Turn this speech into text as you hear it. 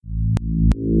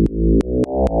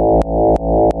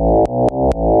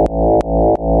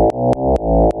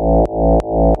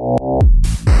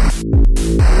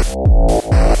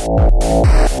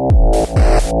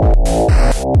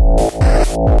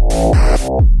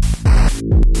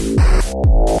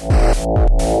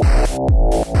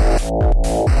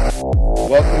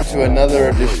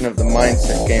edition of the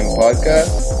Mindset Game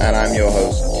podcast, and I'm your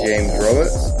host, James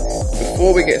Roberts.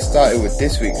 Before we get started with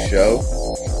this week's show,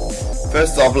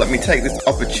 first off, let me take this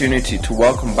opportunity to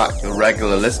welcome back the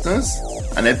regular listeners.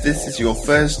 And if this is your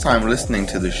first time listening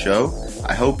to the show,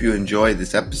 I hope you enjoy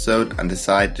this episode and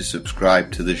decide to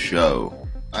subscribe to the show.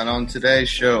 And on today's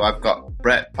show, I've got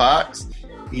Brett Parks.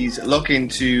 He's looking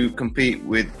to compete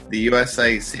with the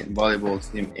USA Sitting Volleyball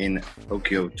team in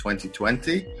Tokyo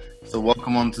 2020. So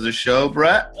welcome on to the show,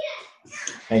 Brett.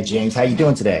 Hey, James. How you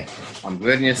doing today? I'm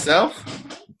good. And yourself?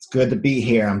 It's good to be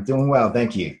here. I'm doing well.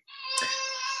 Thank you.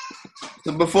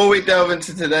 So before we delve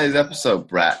into today's episode,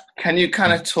 Brett, can you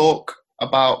kind of talk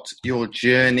about your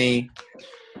journey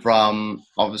from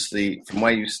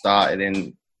where you started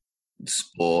in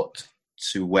sport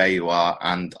to where you are,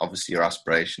 and obviously your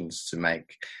aspirations to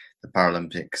make the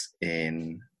Paralympics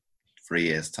in 3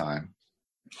 years' time?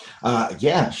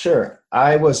 Yeah, sure.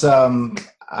 I was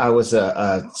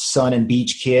a sun and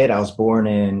beach kid. I was born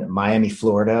in Miami,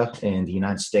 Florida, in the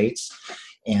United States,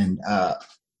 and I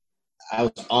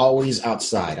was always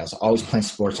outside. I was always playing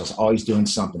sports. I was always doing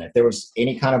something. If there was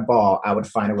any kind of ball, I would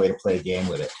find a way to play a game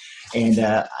with it. And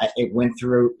it went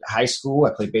through high school.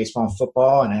 I played baseball and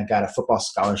football, and I got a football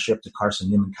scholarship to Carson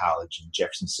Newman College in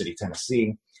Jefferson City,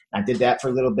 Tennessee. I did that for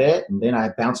a little bit, and then I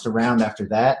bounced around after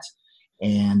that.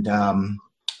 And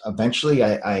eventually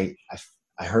I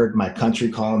heard my country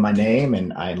calling my name,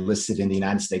 and I enlisted in the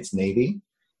United States Navy.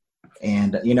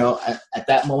 And, at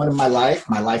that moment in my life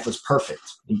was perfect.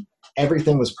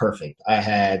 Everything was perfect. I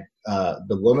had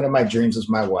the woman of my dreams was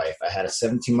my wife. I had a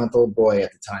 17-month-old boy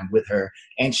at the time with her,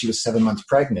 and she was 7 months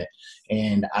pregnant.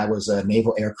 And I was a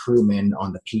naval air crewman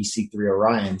on the PC-3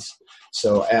 Orions.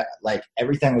 So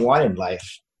everything I wanted in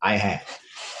life, I had.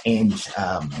 And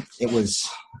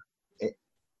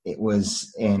it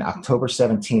was in October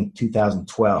 17th,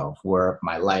 2012, where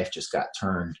my life just got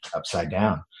turned upside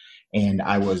down. And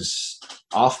I was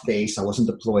off base. I wasn't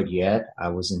deployed yet. I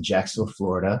was in Jacksonville,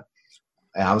 Florida.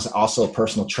 And I was also a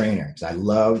personal trainer because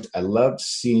I loved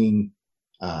seeing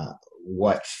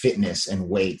what fitness and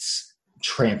weights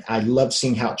I loved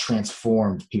seeing how it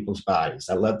transformed people's bodies.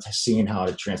 I loved seeing how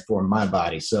it transformed my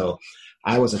body. So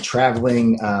I was a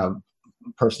traveling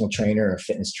personal trainer or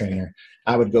fitness trainer.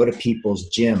 I would go to people's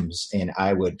gyms and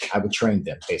I would train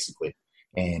them basically.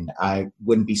 And I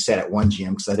wouldn't be set at one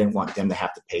gym because I didn't want them to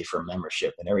have to pay for a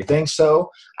membership and everything. So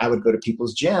I would go to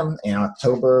people's gym. And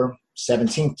October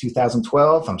 17th,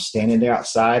 2012, I'm standing there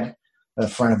outside the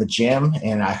front of the gym,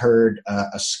 and I heard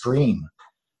a scream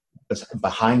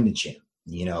behind the gym.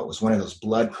 It was one of those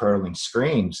blood-curdling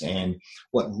screams. And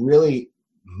what really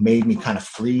made me kind of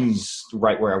freeze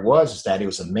right where I was is that it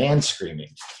was a man screaming.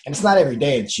 And it's not every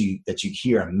day that you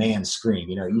hear a man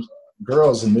scream.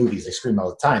 Girls in movies, they scream all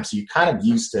the time. So you're kind of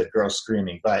used to girls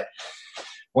screaming. But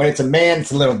when it's a man,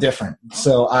 it's a little different.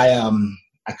 So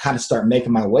I kind of start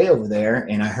making my way over there,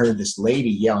 and I heard this lady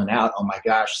yelling out, "Oh my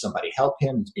gosh, somebody help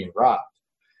him, he's being robbed."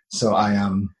 So I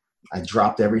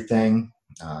dropped everything,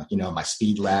 my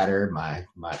speed ladder, my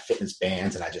fitness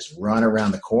bands, and I just run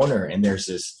around the corner, and there's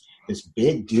this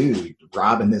big dude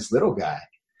robbing this little guy.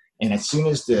 And as soon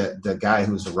as the guy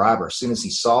who was the robber, as soon as he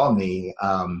saw me,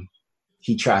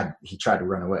 he tried to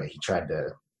run away. He tried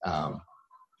to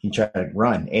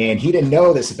run, and he didn't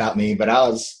know this about me, but I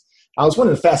was one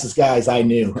of the fastest guys I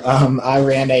knew. I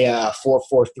ran a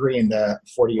 4.43 in the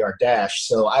 40-yard dash,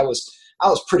 so I was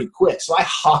pretty quick. So I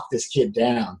hawked this kid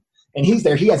down, and he's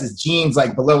there. He has his jeans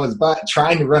below his butt,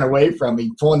 trying to run away from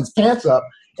me, pulling his pants up,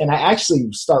 and I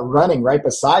actually start running right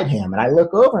beside him. And I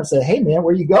look over and say, "Hey, man,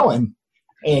 where are you going?"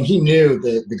 And he knew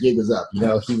the gig was up.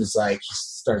 He was he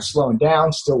started slowing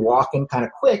down, still walking kind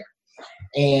of quick.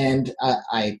 And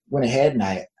I went ahead and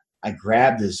I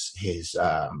grabbed his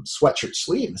sweatshirt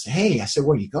sleeve and said, "Hey," I said,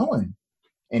 "where are you going?"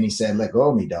 And he said, "Let go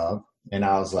of me, dog." And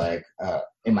I was like,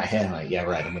 in my head, I'm like, "Yeah,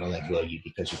 right. I'm going to let go of you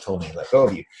because you told me to let go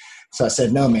of you." So I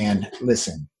said, "No, man,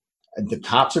 listen, the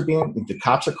cops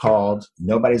are called.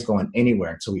 Nobody's going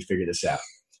anywhere until we figure this out."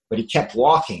 But he kept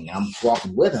walking. I'm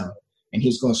walking with him, and he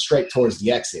was going straight towards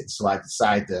the exit. So I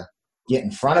decided to get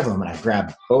in front of him, and I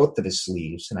grabbed both of his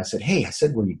sleeves. And I said, "Hey," I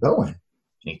said, "where are you going?"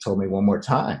 And he told me one more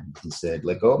time. He said,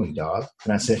 "Let go of me, dog."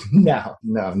 And I said, no,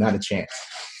 not a chance.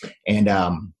 And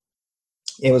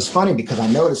it was funny because I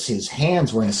noticed his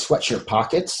hands were in his sweatshirt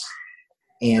pockets.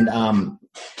 And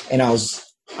I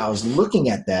was looking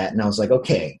at that, and I was like,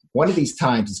 okay, one of these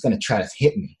times he's going to try to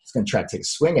hit me. He's going to try to take a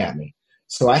swing at me.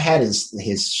 So I had his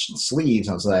sleeves.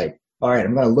 I was like, all right,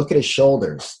 I'm going to look at his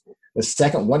shoulders. The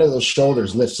second one of those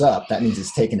shoulders lifts up, that means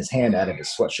he's taking his hand out of his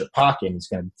sweatshirt pocket and he's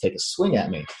going to take a swing at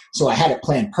me. So I had it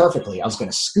planned perfectly. I was going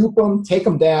to scoop him, take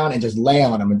him down, and just lay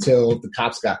on him until the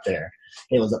cops got there.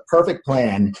 It was a perfect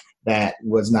plan that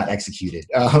was not executed.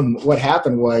 What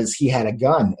happened was he had a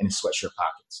gun in his sweatshirt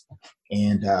pockets.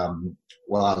 And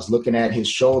while I was looking at his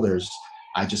shoulders,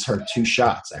 I just heard 2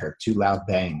 shots. I heard 2 loud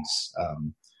bangs.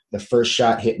 The first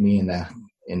shot hit me in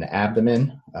the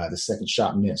abdomen. The second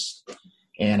shot missed.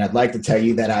 And I'd like to tell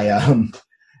you that I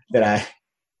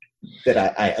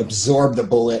absorbed the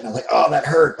bullet. And I was like, oh, that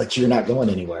hurt, but you're not going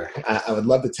anywhere. I would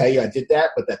love to tell you I did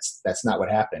that, but that's not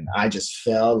what happened. I just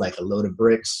fell like a load of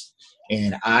bricks,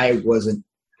 and I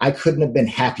couldn't have been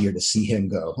happier to see him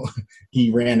go. He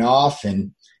ran off,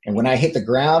 and when I hit the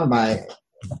ground,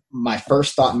 my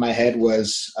first thought in my head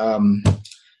was,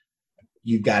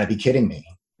 you've got to be kidding me.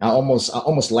 I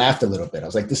almost laughed a little bit. I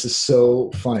was like, this is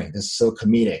so funny. This is so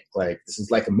comedic. Like, this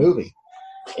is like a movie.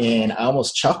 And I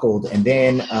almost chuckled. And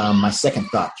then my second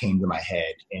thought came to my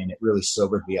head, and it really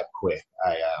sobered me up quick.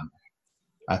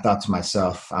 I thought to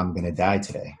myself, I'm going to die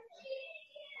today.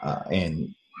 And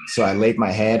so I laid my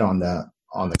head on the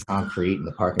concrete in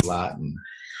the parking lot,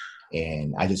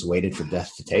 and I just waited for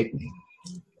death to take me.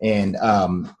 And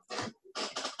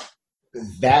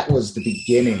that was the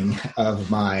beginning of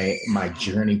my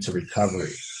journey to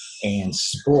recovery. And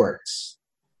sports,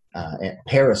 and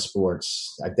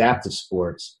parasports, adaptive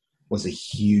sports was a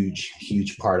huge,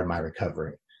 huge part of my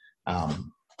recovery.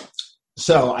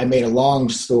 So I made a long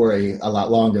story a lot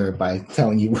longer by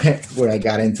telling you where I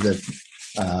got into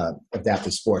the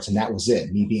adaptive sports, and that was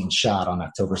it, me being shot on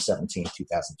October 17,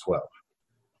 2012.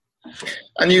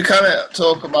 And you kind of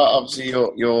talk about, obviously,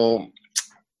 your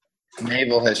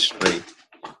naval history.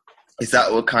 Is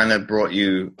that what kind of brought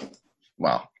you,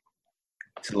 well,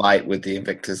 to light with the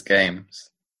Invictus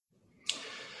Games?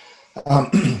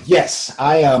 Yes,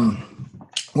 well,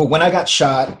 when I got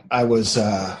shot, I was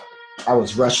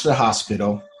rushed to the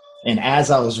hospital, and as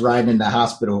I was riding in the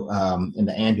hospital in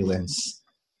the ambulance,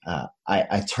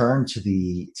 I turned to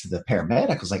the paramedic.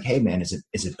 I was like, "Hey, man, is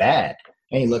it bad?"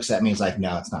 And he looks at me. He's like,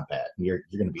 "No, it's not bad. You're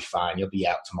going to be fine. You'll be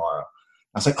out tomorrow."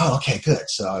 I was like, "Oh, okay, good."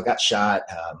 So I got shot.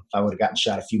 If I would have gotten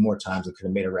shot a few more times, I could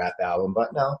have made a rap album,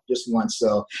 but no, just once.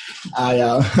 So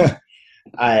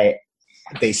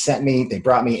they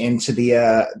brought me into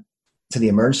the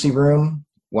emergency room.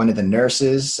 One of the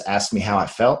nurses asked me how I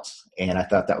felt, and I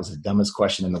thought that was the dumbest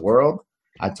question in the world.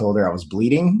 I told her I was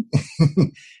bleeding,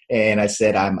 and I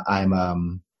said, I'm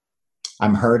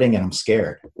hurting and I'm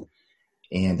scared.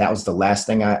 And that was the last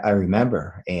thing I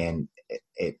remember. And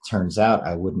it turns out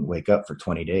I wouldn't wake up for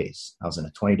 20 days. I was in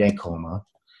a 20-day coma.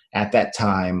 At that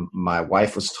time, my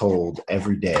wife was told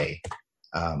every day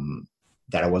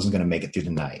that I wasn't going to make it through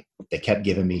the night. They kept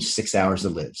giving me 6 hours to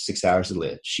live, 6 hours to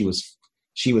live. She was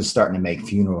starting to make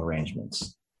funeral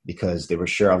arrangements because they were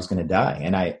sure I was going to die.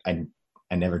 And I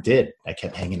never did. I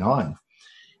kept hanging on.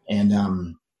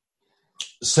 And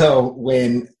so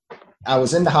when I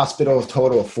was in the hospital a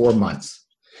total of 4 months,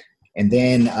 and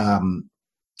then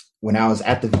when I was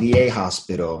at the VA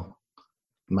hospital,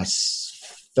 my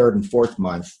 3rd and 4th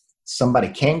month, somebody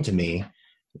came to me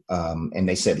and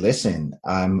they said, "Listen,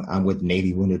 I'm with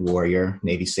Navy Wounded Warrior,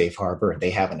 Navy Safe Harbor, and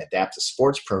they have an adaptive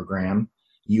sports program.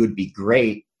 You would be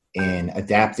great in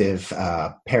adaptive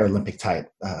Paralympic type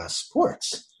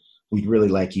sports. We'd really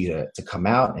like you to come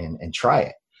out and try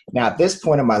it." Now, at this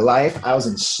point in my life, I was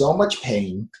in so much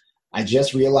pain. I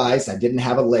just realized I didn't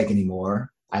have a leg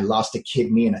anymore. I lost a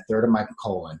kidney and a third of my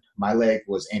colon. My leg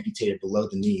was amputated below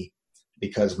the knee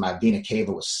because my vena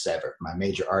cava was severed, my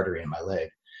major artery in my leg.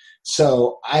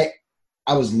 So I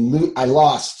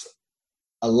lost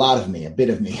a lot of me, a bit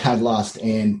of me I lost.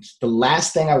 And the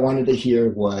last thing I wanted to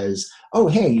hear was, "Oh,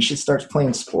 hey, you should start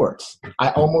playing sports." I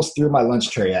almost threw my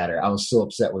lunch tray at her. I was so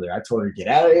upset with her. I told her to get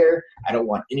out of here. I don't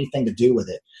want anything to do with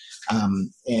it.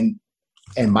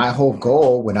 And my whole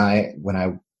goal when I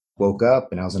woke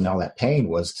up and I was in all that pain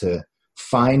was to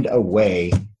find a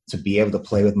way to be able to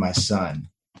play with my son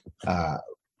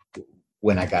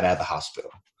when I got out of the hospital.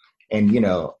 And,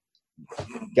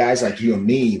 guys like you and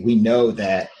me, we know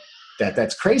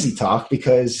that's crazy talk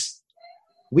because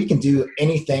we can do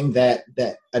anything that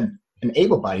an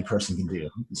able-bodied person can do.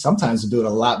 Sometimes we'll do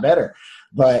it a lot better.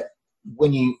 But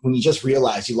when you just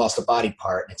realize you lost a body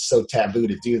part, it's so taboo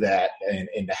to do that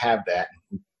and to have that.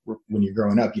 When you're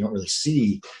growing up, you don't really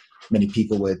see many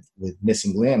people with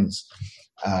missing limbs.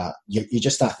 You're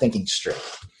just not thinking straight.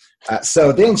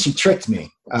 So then she tricked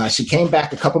me. She came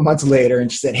back a couple months later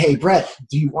and she said, "Hey, Brett,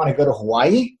 do you want to go to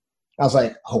Hawaii?" I was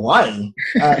like, Hawaii?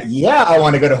 Yeah, I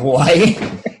want to go to Hawaii.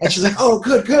 And she's like, oh,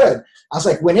 good, good. I was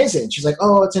like, when is it? And she's like,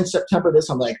 oh, it's in September this.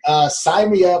 I'm like,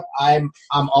 sign me up. I'm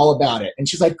all about it. And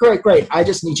she's like, great, great. I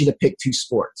just need you to pick 2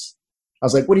 sports. I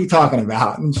was like, what are you talking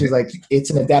about? And she's like, it's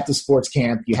an adaptive sports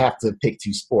camp. You have to pick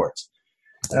 2 sports.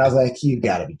 And I was like, you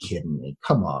got to be kidding me.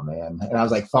 Come on, man. And I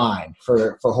was like, fine.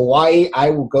 For Hawaii, I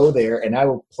will go there and I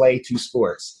will play 2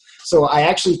 sports. So I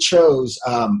actually chose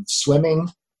swimming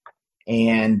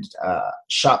and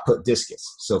shot put discus,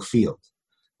 so field.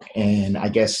 And I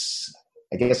guess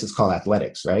it's called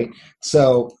athletics, right?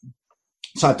 So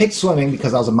I picked swimming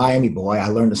because I was a Miami boy. I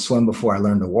learned to swim before I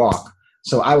learned to walk.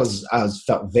 So I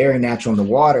felt very natural in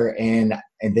the water, and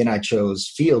then I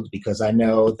chose field because I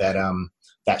know that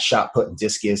that shot put and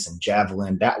discus and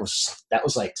javelin, that was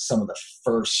like some of the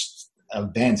first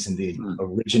events in the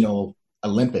original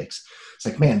Olympics. It's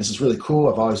like, man, this is really cool.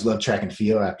 I've always loved track and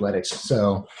field athletics.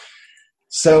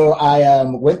 So I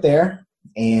went there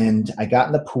and I got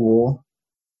in the pool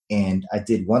and I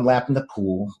did 1 lap in the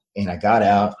pool and I got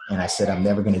out and I said, I'm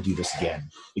never going to do this again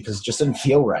because it just didn't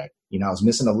feel right. You know, I was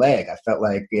missing a leg. I felt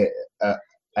like I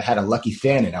had a lucky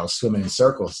fin and I was swimming in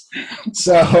circles.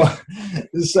 So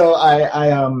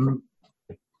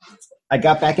I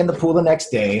got back in the pool the next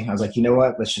day. I was like, you know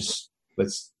what? Let's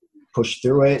push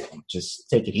through it. Just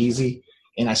take it easy.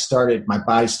 And my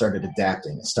body started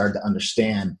adapting. I started to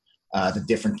understand the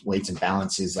different weights and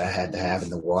balances I had to have in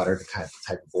the water, the kind of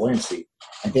type of buoyancy.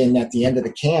 And then at the end of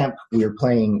the camp, we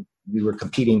were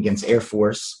competing against Air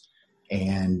Force,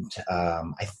 and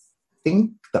I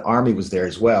think the Army was there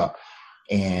as well.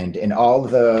 And in all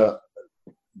the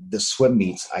swim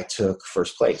meets, I took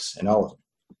first place in all of them.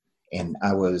 And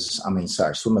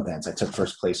swim events, I took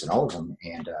first place in all of them.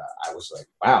 And I was like,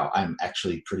 wow, I'm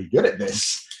actually pretty good at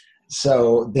this.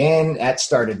 So then that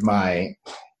started my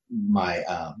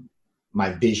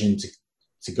vision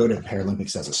to go to the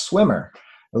Paralympics as a swimmer.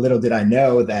 A little did I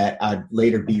know that I'd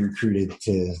later be recruited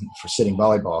for sitting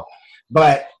volleyball.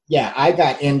 But yeah, I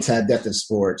got into adaptive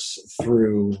sports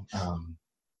through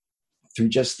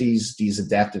just these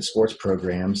adaptive sports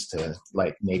programs to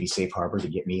like Navy Safe Harbor to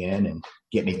get me in and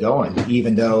get me going,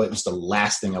 even though it was the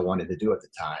last thing I wanted to do at the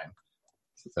time.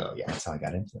 So yeah, that's how I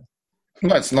got into it.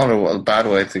 That's not a bad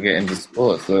way to get into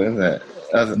sports, though, is it?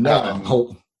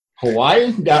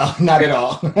 Hawaii? No, not at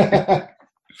all.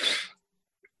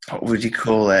 What would you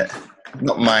call it?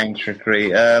 Not mind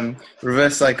trickery.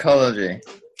 Reverse psychology.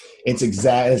 It's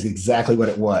exactly what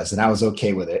it was, and I was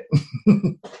okay with it.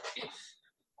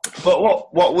 But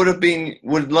what would have been?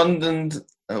 Would London?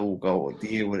 Oh God, what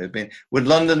year would it have been? Would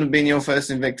London have been your first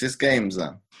Invictus Games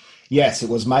then? Yes, it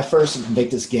was my first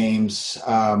Invictus Games.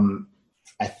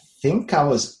 I think I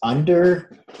was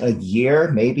under a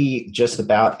year, maybe just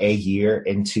about a year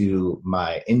into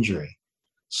my injury.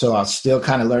 So I was still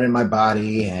kind of learning my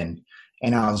body, and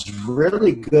I was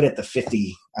really good at the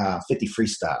 50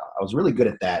 freestyle. I was really good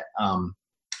at that.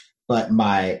 But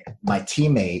my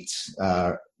teammate,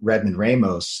 Redmond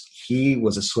Ramos, he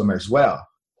was a swimmer as well.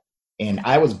 And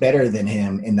I was better than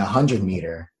him in the 100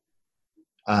 meter.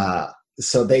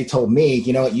 So they told me,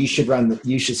 you know what, you should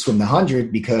swim the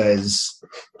 100 because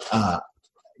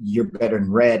you're better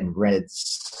than Red, and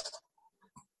Red's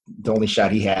the only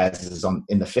shot he has is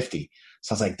in the 50.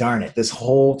 So I was like, darn it, this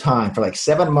whole time for like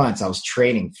 7 months, I was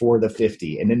training for the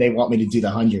 50, and then they want me to do the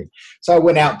 100. So I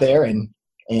went out there and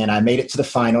I made it to the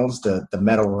finals, the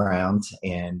medal round.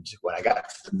 And when I got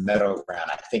to the medal round,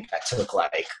 I think I took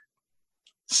like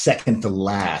second to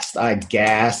last. I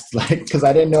gasped because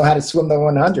I didn't know how to swim the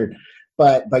 100.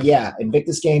 But yeah,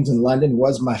 Invictus Games in London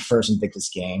was my first Invictus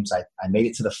Games. I made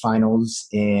it to the finals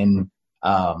in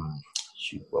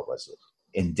what was it?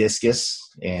 In discus,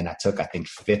 and I took, I think,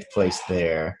 5th place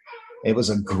there. It was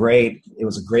a great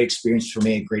experience for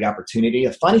me, a great opportunity.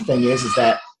 The funny thing is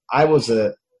that I was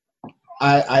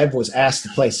asked to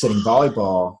play sitting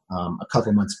volleyball a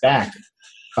couple months back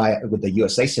with the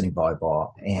USA sitting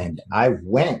volleyball, and I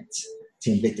went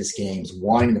to Invictus Games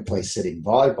wanting to play sitting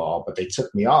volleyball, but they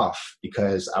took me off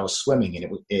because I was swimming,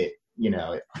 and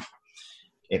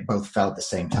it both fell at the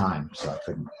same time, so I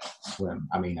couldn't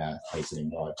play sitting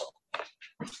volleyball.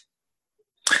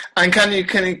 And can you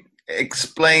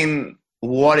explain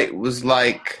what it was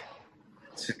like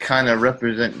to kind of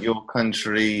represent your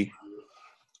country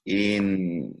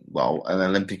in an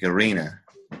Olympic arena?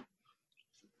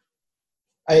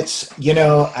 It's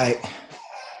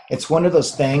it's one of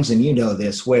those things, and you know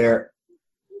this, where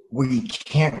you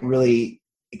can't really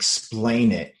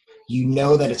explain it. You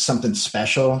know that it's something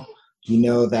special. You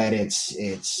know that it's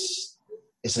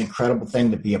an incredible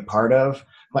thing to be a part of.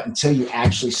 But until you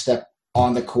actually step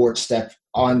on the court, step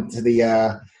onto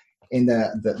the in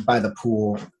the by the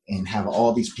pool and have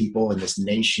all these people in this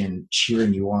nation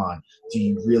cheering you on, do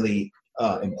you really?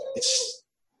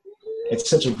 It's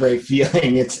such a great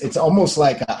feeling. It's almost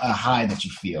like a high that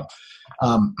you feel.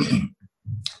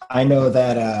 I know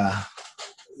that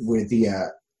with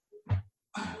the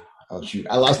oh shoot,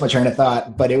 I lost my train of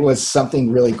thought, but it was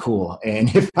something really cool,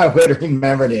 and if I would have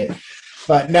remembered it.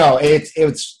 But no,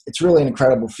 it's really an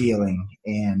incredible feeling.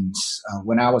 And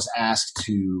when I was asked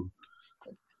to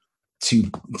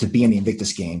be in the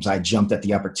Invictus Games, I jumped at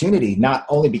the opportunity, not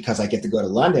only because I get to go to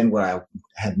London, where I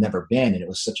had never been, and it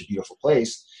was such a beautiful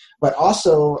place, but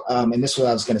also, and this is what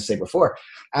I was going to say before,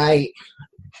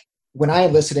 when I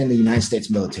enlisted in the United States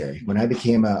military, when I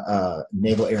became a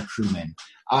naval air crewman,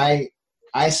 I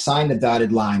signed a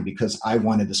dotted line because I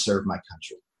wanted to serve my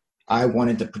country. I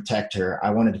wanted to protect her.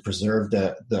 I wanted to preserve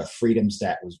the freedoms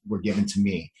that were given to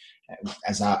me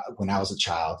when I was a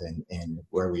child and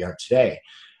where we are today.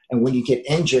 And when you get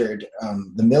injured,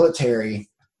 the military,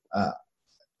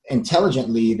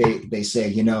 intelligently, they say,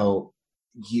 you know,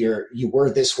 you were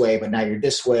this way, but now you're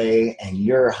this way, and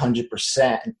your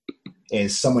 100%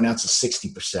 is someone else's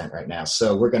 60% right now.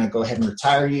 So we're going to go ahead and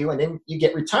retire you, and then you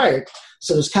get retired.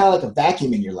 So there's kind of like a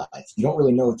vacuum in your life. You don't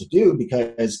really know what to do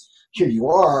because here you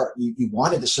are, you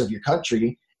wanted to serve your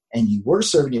country, and you were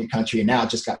serving your country, and now it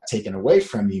just got taken away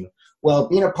from you. Well,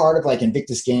 being a part of like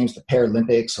Invictus Games, the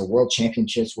Paralympics, or World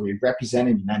Championships, where you're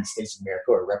representing the United States of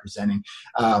America or representing,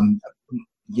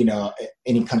 you know,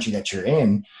 any country that you're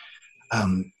in,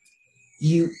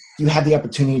 you have the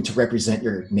opportunity to represent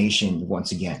your nation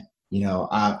once again. You know,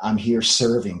 I'm here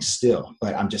serving still,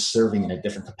 but I'm just serving in a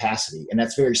different capacity. And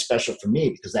that's very special for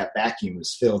me because that vacuum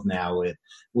is filled now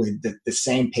with the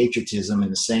same patriotism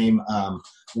and the same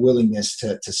willingness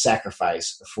to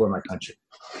sacrifice for my country.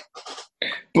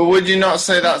 But would you not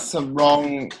say that's a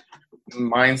wrong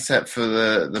mindset for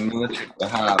the military to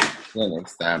have to an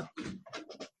extent?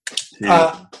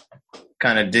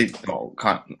 Kind of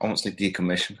can't almost say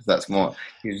decommission, because that's more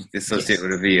usually associated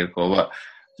with a vehicle. But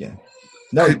yeah,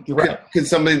 no, you're right. Could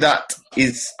somebody that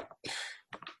is,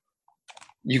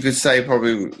 you could say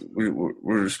probably with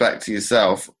respect to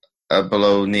yourself,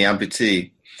 below knee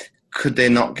amputee, could they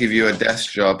not give you a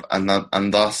desk job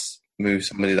and thus move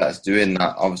somebody that's doing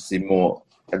that obviously more?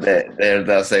 They're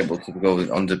that's able to go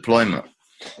on deployment.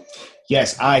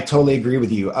 Yes, I totally agree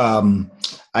with you.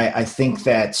 I think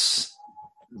that's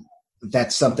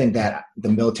something that the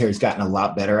military's gotten a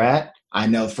lot better at. I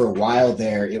know for a while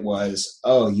there it was,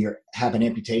 oh, you have an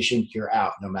amputation, you're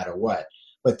out no matter what.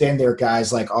 But then there are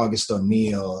guys like August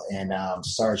O'Neill and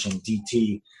Sergeant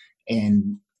DT,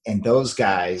 and those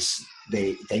guys,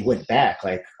 they went back.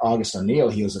 Like August O'Neill,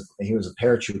 he was a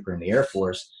paratrooper in the Air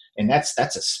Force, and that's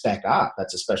a spec op,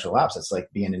 that's a special ops. That's like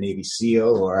being a Navy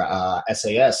SEAL or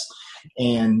SAS,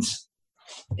 and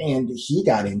he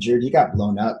got injured. He got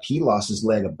blown up. He lost his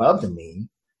leg above the knee,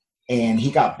 and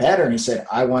he got better. And he said,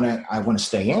 "I want to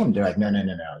stay in." They're like, "No,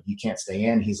 you can't stay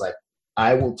in." He's like,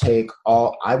 I will do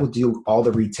all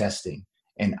the retesting,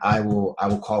 and I will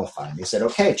qualify." And they said,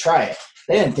 "Okay, try it."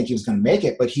 They didn't think he was going to make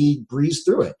it, but he breezed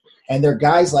through it. And there are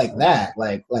guys like that,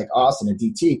 like Austin and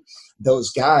DT. Those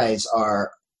guys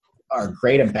are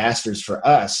great ambassadors for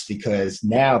us, because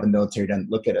now the military doesn't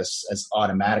look at us as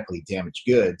automatically damaged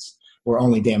goods. We're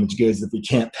only damaged goods if we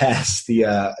can't pass the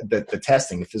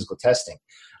testing, the physical testing.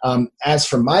 As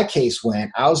for my case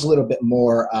went, I was a little bit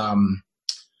more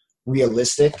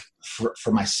realistic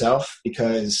for myself,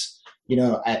 because, you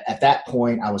know, at that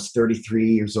point I was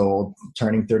 33 years old,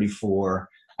 turning 34.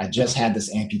 I just had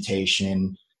this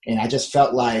amputation, and I just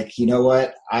felt like, you know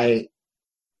what, I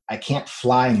can't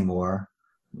fly anymore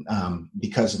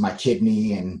because of my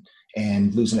kidney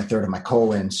and losing a third of my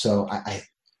colon. So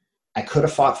I could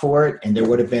have fought for it, and there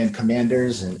would have been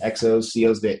commanders and XOs,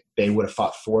 COs that they would have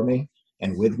fought for me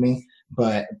and with me.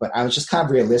 But I was just kind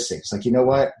of realistic. It's like, you know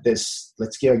what,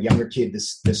 let's give a younger kid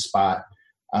this spot.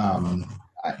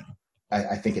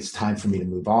 I think it's time for me to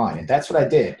move on. And that's what I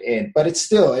did. But it's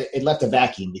still, it left a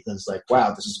vacuum, because like,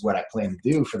 wow, this is what I plan to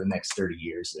do for the next 30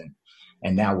 years.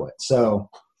 And now what? So,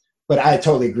 but I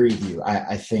totally agree with you.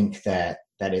 I think that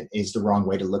it is the wrong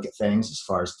way to look at things, as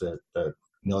far as the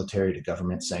military to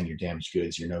government saying you're damaged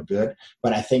goods, you're no good.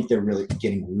 But I think they're really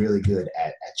getting really good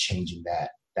at changing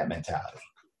that mentality.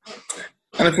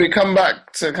 And if we come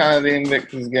back to kind of the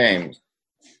Invictus Games,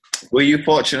 were you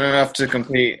fortunate enough to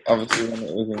compete, obviously, when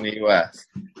it was in the US?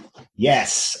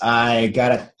 Yes, I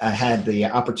had the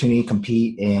opportunity to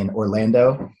compete in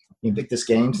Orlando, Invictus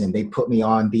Games, and they put me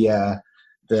on the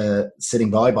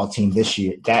sitting volleyball team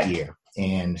that year.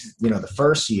 And, the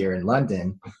first year in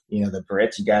London, the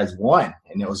Brits, you guys won,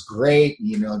 and it was great.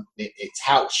 It's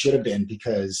how it should have been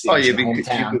because it was your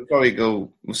hometown. You could probably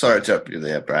go, I'm sorry to interrupt you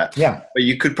there, Brett. Yeah. But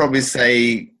you could probably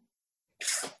say,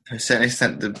 to a certain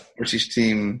extent, the British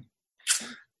team,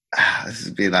 this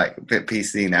would be like a bit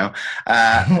PC now,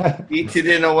 competed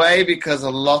in a way because a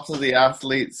lot of the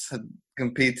athletes had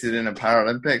competed in the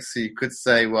Paralympics. So you could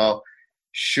say, well,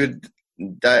 should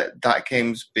that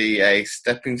games be a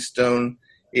stepping stone?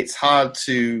 It's hard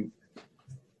to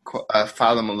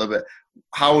fathom a little bit.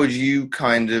 How would you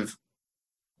kind of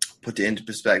put it into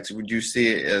perspective? Would you see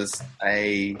it as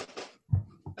a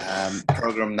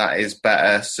program that is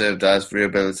better served as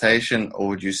rehabilitation, or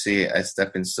would you see it as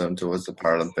stepping stone towards the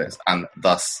Paralympics and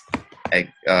thus a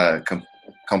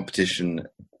competition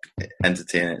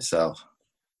entity in itself?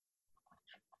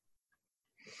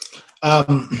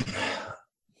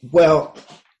 Well,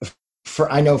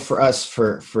 I know for us,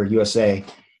 for USA,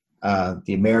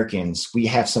 the Americans, we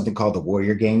have something called the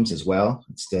Warrior Games as well.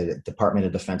 It's the Department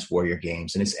of Defense Warrior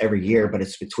Games, and it's every year, but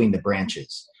it's between the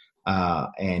branches.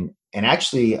 And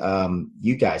actually,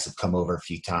 you guys have come over a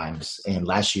few times, and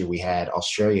last year we had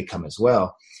Australia come as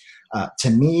well. To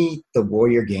me, the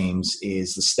Warrior Games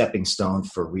is the stepping stone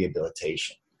for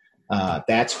rehabilitation.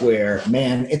 That's where,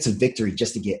 man, it's a victory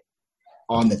just to get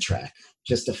on the track,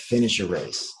 just to finish a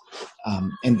race.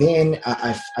 And then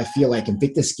I feel like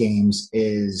Invictus Games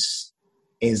is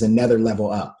another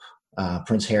level up.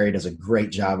 Prince Harry does a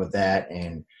great job of that,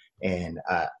 and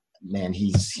man,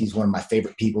 he's one of my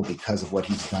favorite people because of what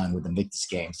he's done with Invictus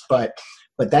Games. But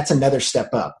that's another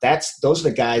step up. Those are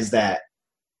the guys the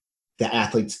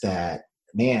athletes that,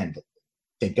 man,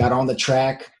 they got on the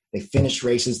track, they finished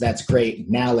races. That's great.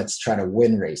 Now let's try to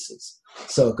win races.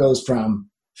 So it goes from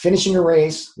finishing a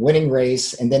race, winning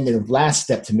race, and then the last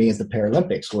step to me is the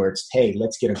Paralympics, where it's, hey,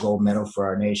 let's get a gold medal for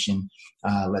our nation.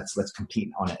 Let's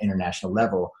compete on an international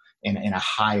level in a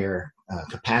higher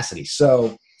capacity.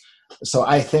 So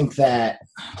I think that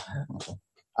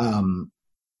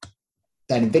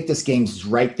that Invictus Games is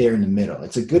right there in the middle.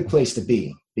 It's a good place to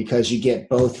be because you get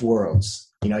both worlds.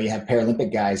 You have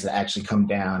Paralympic guys that actually come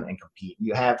down and compete.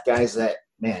 You have guys that,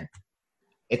 man,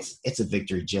 it's a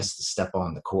victory just to step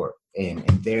on the court, and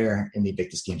they're in the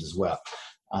Invictus Games as well.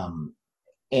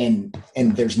 And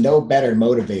there's no better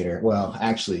motivator. Well,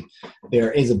 actually,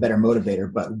 there is a better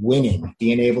motivator, but winning,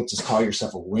 being able to call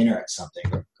yourself a winner at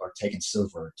something, or taking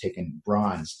silver, or taking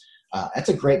bronze, that's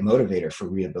a great motivator for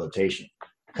rehabilitation.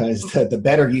 Because the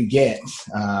better you get,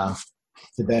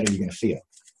 the better you're going to feel.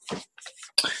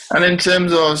 And in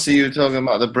terms of, obviously, you were talking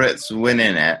about the Brits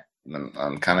winning it.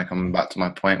 I'm kind of coming back to my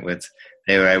point with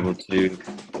they were able to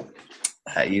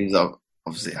use,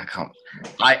 obviously,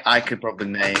 I could probably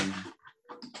name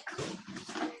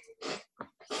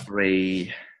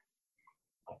 3,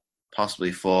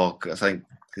 possibly 4,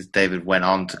 because David went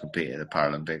on to compete at the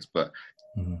Paralympics, but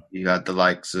you had the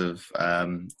likes of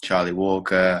Charlie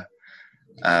Walker,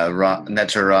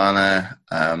 Netrarana,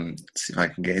 see if I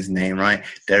can get his name right,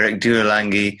 Derek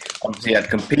Duolangi. Obviously had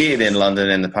competed in London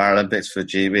in the Paralympics for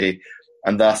GB,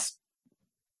 and thus,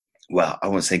 well, I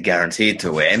wouldn't say guaranteed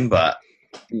to win, but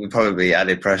you would probably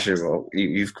added pressure. Well,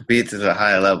 you've competed at a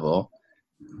higher level,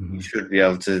 you should be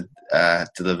able to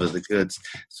deliver the goods.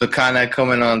 So kind of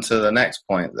coming on to the next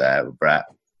point there, Brett,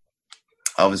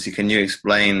 obviously, can you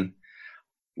explain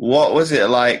what was it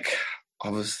like,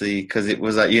 obviously, because it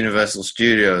was at Universal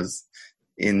Studios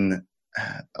in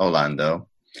Orlando.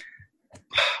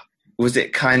 Was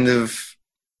it kind of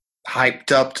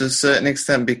hyped up to a certain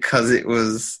extent because it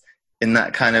was in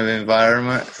that kind of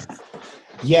environment?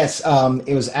 Yes,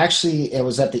 it was at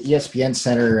the ESPN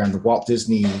Center on the Walt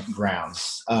Disney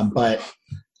grounds. But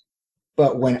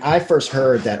when I first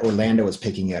heard that Orlando was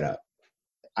picking it up,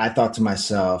 I thought to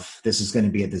myself, this is going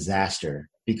to be a disaster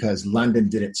because London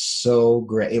did it so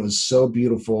great. It was so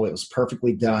beautiful. It was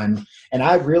perfectly done. And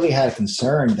I really had a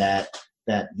concern that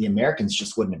the Americans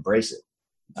just wouldn't embrace it.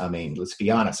 I mean, let's be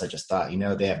honest. I just thought,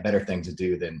 they have better things to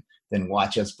do than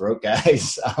watch us broke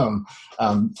guys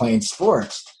playing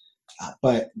sports.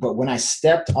 But when I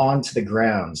stepped onto the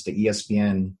grounds, the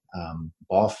ESPN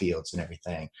ball fields and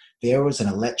everything, there was an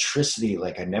electricity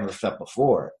like I never felt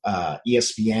before.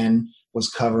 ESPN was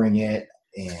covering it,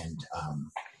 and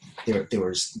there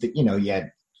was,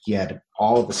 you had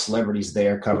all the celebrities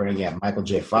there covering it. You had Michael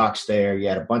J. Fox there. You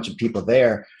had a bunch of people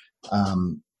there.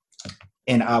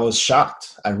 And I was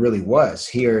shocked. I really was.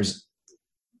 Here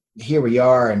we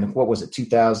are, and what was it,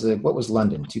 2000? What was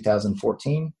London,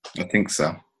 2014? I think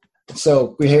so.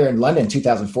 So we're here in London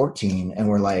 2014, and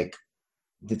we're like,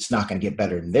 it's not going to get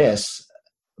better than this.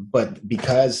 But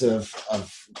because of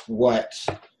what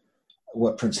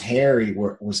what Prince Harry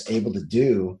was able to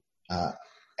do,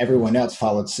 everyone else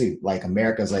followed suit. Like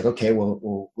America's like, okay,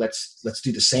 well, let's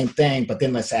do the same thing, but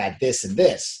then let's add this and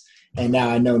this. And now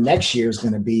I know next year is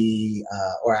going to be,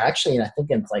 or actually, I think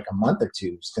in like a month or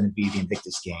two, it's going to be the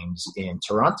Invictus Games in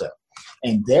Toronto,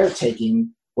 and they're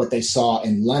taking what they saw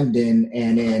in London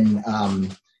and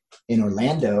in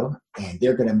Orlando, and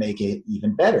they're going to make it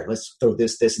even better. Let's throw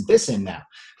this, and this in now.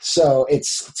 So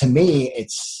it's, to me,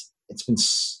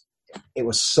 it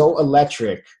was so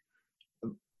electric,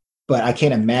 but I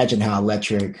can't imagine how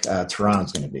electric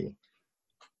Toronto's going to be.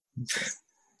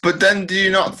 But then do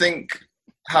you not think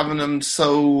having them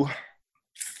so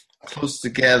close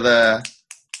together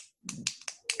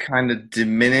kind of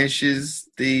diminishes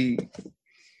the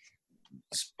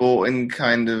sporting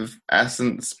kind of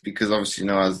essence? Because obviously,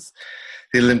 as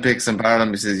the Olympics and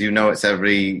Paralympics is,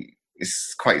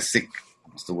 it's quite sick.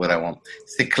 What's the word I want?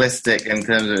 Cyclistic in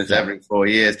terms of it's every 4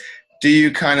 years. Do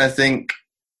you kind of think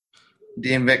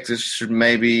the Invictus should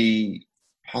maybe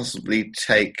possibly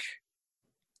take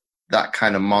that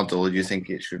kind of model? Do you think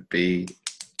it should be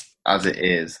as it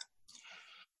is?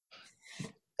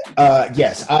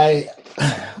 Yes.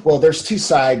 Well, there's two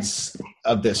sides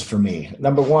of this for me.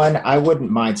 Number one, I wouldn't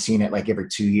mind seeing it like every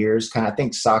 2 years. I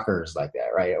think soccer is like that,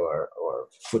 right? Or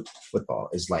football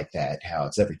is like that, how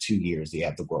it's every 2 years you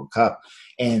have the World Cup.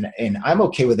 And I'm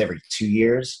okay with every 2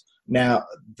 years. Now,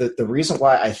 the reason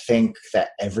why I think that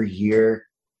every year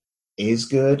is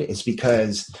good is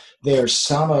because there are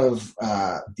some of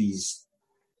these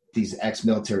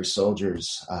ex-military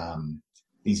soldiers,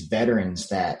 these veterans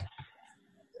that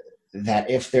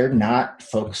if they're not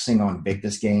focusing on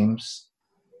Invictus Games,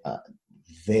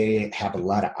 they have a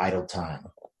lot of idle time.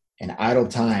 And idle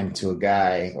time to a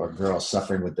guy or girl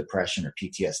suffering with depression or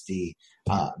PTSD,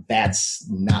 that's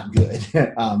not good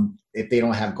if they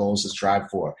don't have goals to strive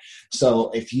for.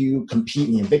 So if you compete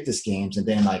in the Invictus Games and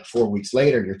then like 4 weeks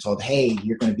later, you're told, hey,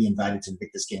 you're going to be invited to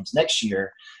Invictus Games next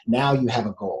year, now you have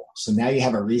a goal. So now you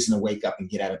have a reason to wake up and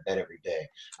get out of bed every day.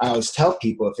 I always tell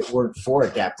people, if it weren't for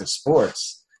adaptive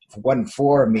sports, if it wasn't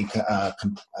for me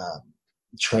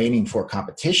training for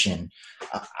competition,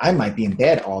 I might be in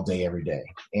bed all day, every day.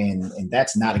 And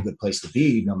that's not a good place to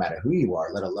be, no matter who you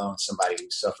are, let alone somebody who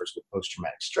suffers with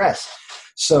post-traumatic stress.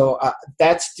 So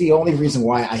that's the only reason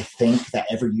why I think that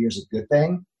every year is a good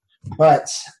thing. But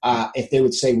if they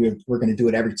would say we're going to do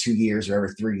it every 2 years or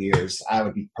every 3 years, I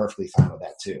would be perfectly fine with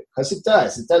that too. Because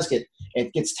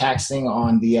it gets taxing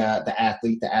on the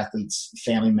athlete's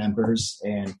family members,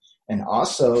 and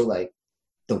also like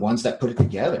the ones that put it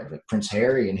together, like Prince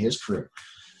Harry and his crew.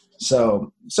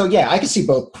 So yeah, I can see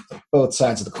both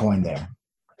sides of the coin there.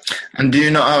 And do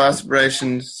you not have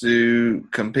aspirations to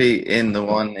compete in the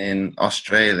one in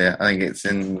Australia? I think it's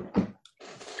in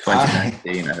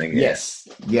 2019. I think.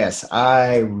 Yes.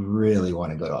 I really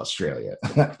want to go to Australia.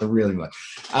 I really want.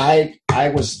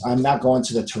 I'm not going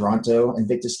to the Toronto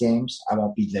Invictus Games. I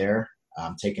won't be there.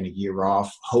 I'm taking a year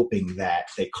off, hoping that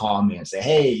they call me and say,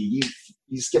 hey, you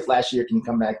skipped last year. Can you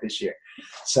come back this year?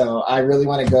 So I really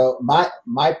want to go. My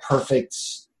perfect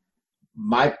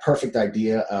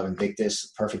idea of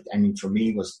Invictus, perfect ending for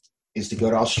me is to go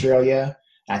to Australia.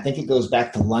 I think it goes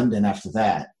back to London after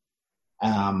that.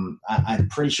 I'm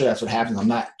pretty sure that's what happens. I'm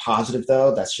not positive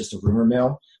though. That's just a rumor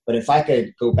mill. But if I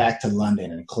could go back to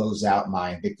London and close out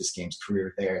my Invictus Games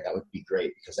career there, that would be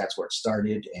great, because that's where it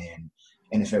started.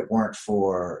 And if it weren't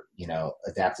for,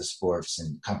 adaptive sports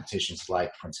and competitions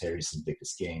like Prince Harry's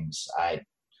Invictus Games,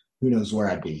 who knows where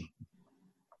I'd be.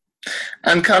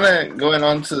 And kind of going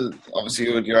on to,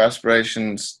 obviously, with your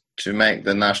aspirations to make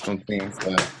the national team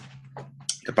for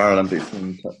the Paralympics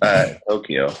in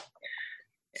Tokyo,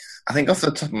 I think off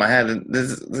the top of my head,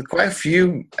 there's quite a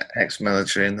few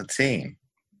ex-military in the team,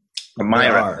 from my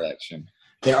recollection.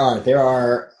 There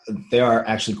are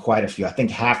actually quite a few. I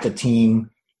think half the team,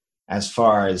 as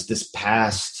far as this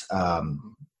past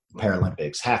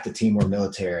Paralympics, half the team were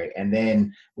military. And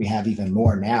then we have even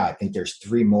more now. I think there's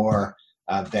 3 more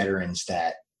veterans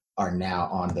that are now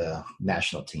on the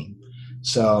national team.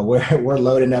 So we're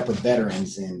loading up with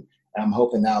veterans, and I'm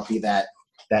hoping that'll be that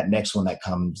next one that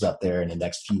comes up there in the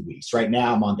next few weeks. Right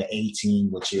now I'm on the A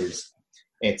team, which is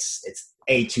it's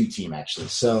A2 team actually.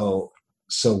 So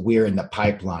we're in the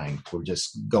pipeline. We're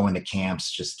just going to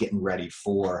camps, just getting ready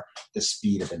for the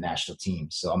speed of the national team.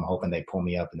 So I'm hoping they pull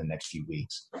me up in the next few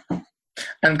weeks.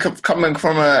 And coming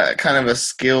from a kind of a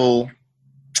skill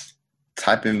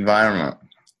type environment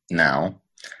now,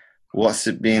 what's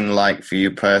it been like for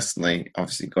you personally,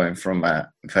 obviously going from a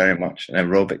very much an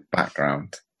aerobic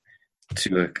background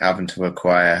to having to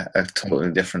acquire a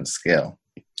totally different skill,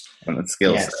 and the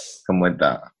skills that come with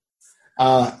that?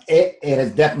 It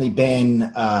has definitely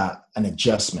been an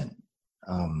adjustment.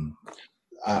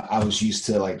 I was used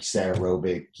to, like you said,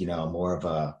 aerobic, more of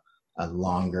a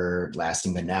longer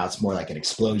lasting, but now it's more like an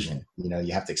explosion.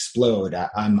 You have to explode.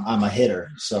 I'm a hitter,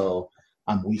 so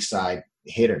I'm weak side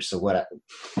hitter. So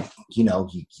you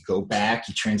go back,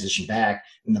 you transition back,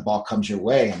 and the ball comes your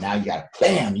way, and now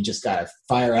you just got to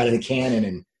fire out of the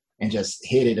cannon and just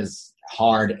hit it as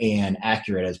hard and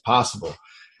accurate as possible.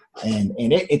 And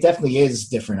it definitely is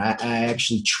different. I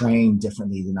actually train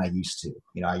differently than I used to.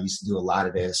 I used to do a lot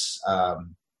of this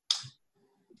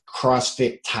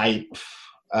CrossFit type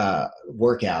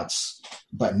workouts,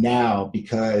 but now,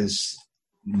 because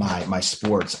my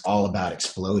sport's all about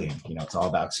exploding, it's all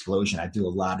about explosion. I do a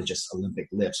lot of just Olympic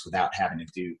lifts without having to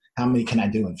do, how many can I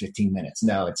do in 15 minutes?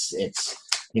 No, it's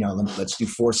let's do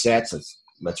 4 sets.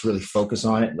 Let's really focus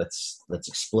on it. Let's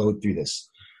explode through this.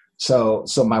 So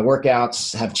my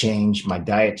workouts have changed. My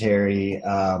dietary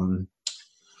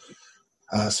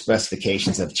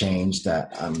specifications have changed.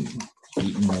 I'm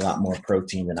eating a lot more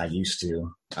protein than I used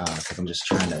to, because I'm just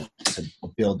trying to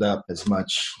build up as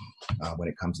much when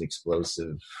it comes to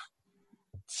explosive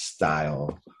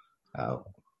style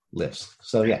lifts.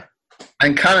 So yeah.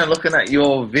 And kind of looking at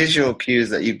your visual cues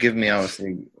that you give me,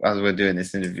 obviously, as we're doing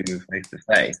this interview face to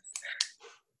face,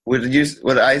 would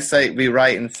I be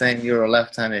right in saying you're a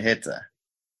left-handed hitter?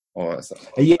 Or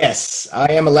something? Yes,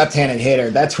 I am a left-handed hitter.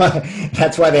 That's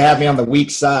why they have me on the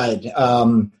weak side.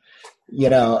 I'm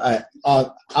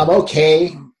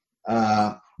okay.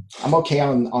 I'm okay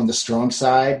on the strong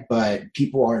side, but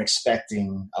people aren't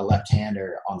expecting a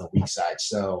left-hander on the weak side.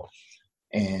 So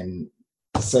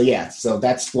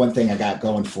that's one thing I got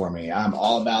going for me. I'm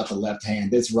all about the left hand.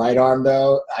 This right arm,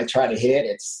 though, I try to hit.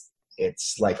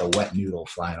 It's like a wet noodle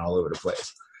flying all over the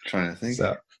place. Trying to think.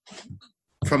 So,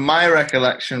 from my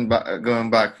recollection,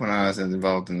 going back when I was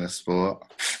involved in the sport,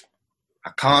 I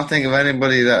can't think of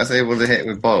anybody that's able to hit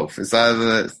with both. It's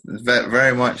either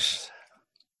very much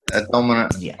a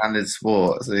dominant-handed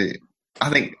sport. So I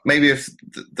think maybe if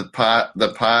the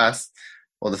pass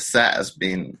or the set has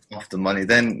been off the money,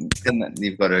 then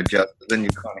you've got to adjust. But then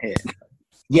you can't hit.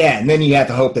 Yeah, and then you have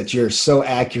to hope that you're so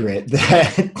accurate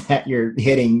that you're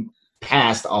hitting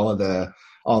past all the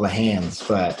hands.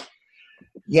 But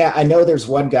yeah, I know there's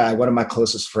one guy, one of my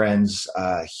closest friends.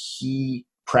 He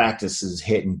practices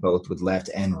hitting both with left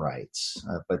and right,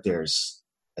 but there's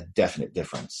a definite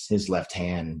difference. His left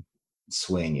hand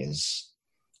swing is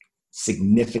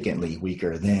significantly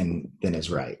weaker than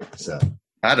his right. So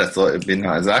I'd have thought it'd be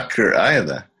not as accurate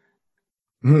either.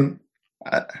 Mm-hmm.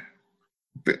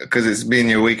 Because it's being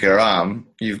your weaker arm,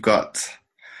 you've got,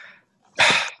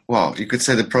 well, you could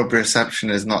say the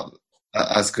proprioception is not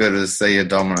as good as, say, your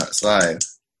dominant side.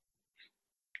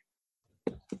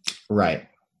 Right.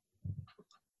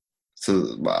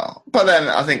 So, well, but then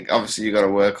I think obviously you got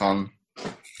to work on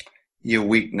your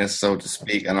weakness, so to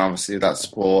speak, and obviously that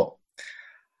sport,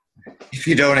 if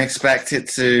you don't expect it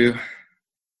to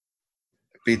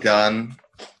be done,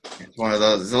 it's one of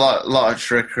those. There's a lot of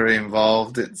trickery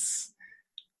involved. It's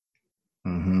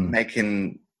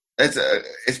making it's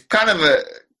kind of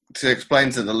to explain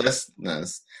to the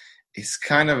listeners. It's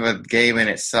kind of a game in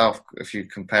itself if you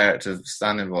compare it to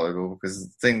standing volleyball,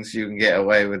 because things you can get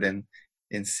away with in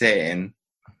sitting,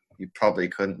 you probably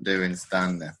couldn't do in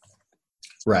standing.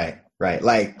 Right.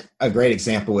 Like a great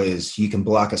example is you can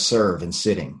block a serve in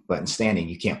sitting, but in standing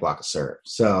you can't block a serve.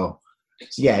 So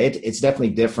yeah, it's definitely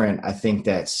different. I think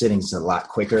that sitting's a lot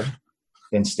quicker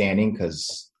than standing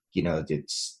because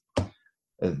it's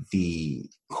the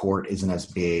court isn't as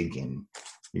big and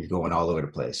you're going all over the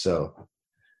place. So,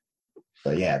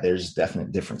 but yeah, there's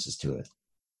definite differences to it.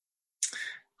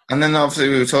 And then obviously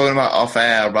we were talking about off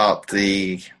air about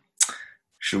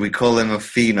should we call him a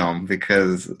phenom?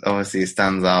 Because obviously he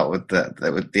stands out with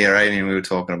the Iranian we were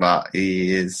talking about.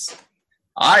 He is,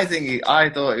 I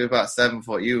thought he was about 7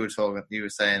 foot. You were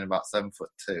saying about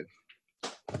 7'2".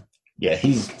 Yeah,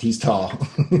 he's tall.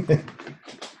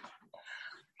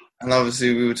 And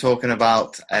obviously we were talking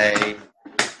about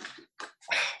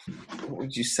what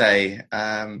would you say?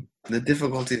 The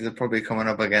difficulties are probably coming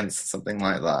up against something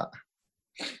like that.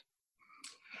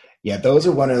 Yeah, those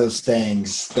are one of those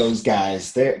things. Those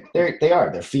guys, they're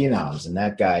phenoms, and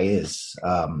that guy is,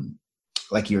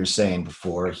 like you were saying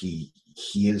before, he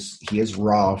is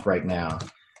raw right now,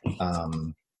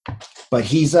 but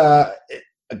he's a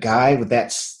guy with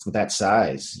that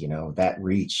size, that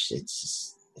reach.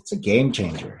 It's a game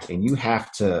changer, and you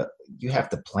have to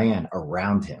plan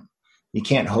around him. You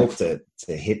can't hope to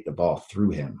hit the ball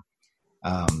through him.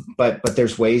 But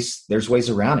there's ways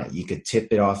around it. You could tip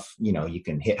it off, you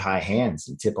can hit high hands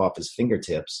and tip off his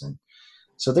fingertips. And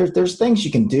So there's things you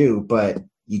can do, but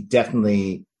you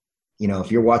definitely,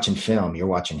 if you're watching film, you're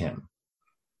watching him.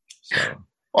 So.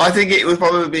 Well, I think it would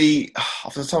probably be,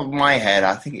 off the top of my head,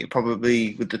 I think it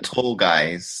probably, with the tall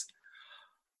guys,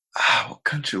 what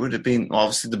country would it have been? Well,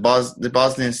 obviously, the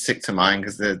Bosnians stick to mind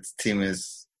because the team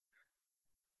is,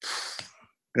 I'm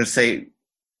going to say,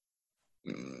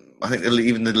 I think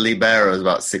even the libero is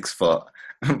about 6 foot,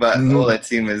 but all their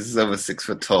team is over 6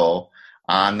 foot tall.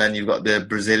 And then you've got the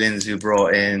Brazilians who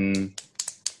brought in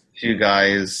a few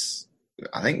guys,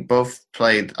 I think both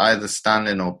played either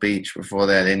standing or beach before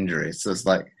they had injuries. So it's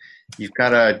like you've got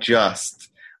to adjust.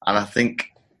 And I think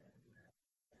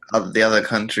the other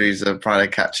countries are probably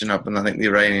catching up. And I think the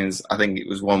Iranians, I think it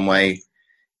was one way,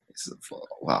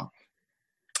 well,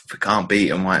 if we can't beat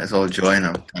them, might as well join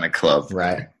them kind of club.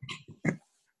 Right.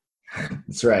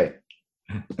 That's right.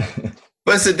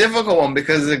 But it's a difficult one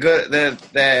because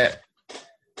they're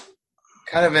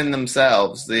kind of in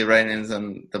themselves, the Iranians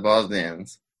and the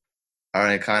Bosnians are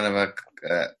in a kind of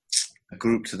a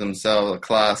group to themselves, a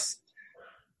class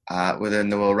within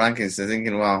the world rankings. They're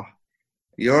thinking, well,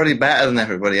 you're already better than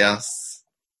everybody else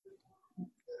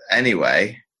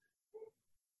anyway.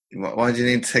 Why do you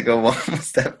need to go one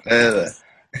step further?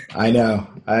 I know.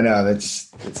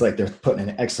 It's like they're putting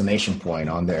an exclamation point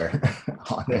on their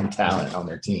talent on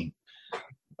their team.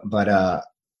 But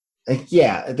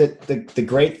yeah, the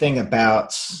great thing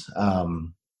about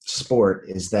sport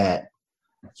is that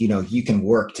you can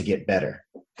work to get better,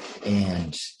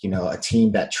 and a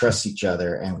team that trusts each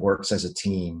other and works as a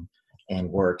team and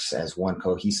works as one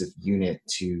cohesive unit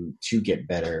to get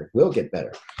better will get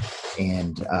better.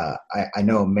 And I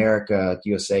know America,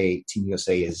 USA, Team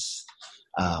USA is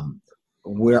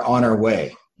we're on our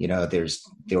way.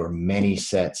 There were many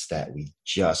sets that we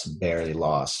just barely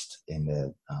lost in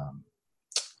the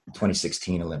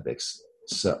 2016 Olympics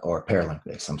or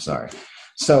Paralympics. I'm sorry.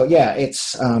 So yeah,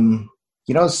 it's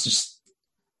it's just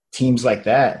teams like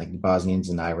that, like the Bosnians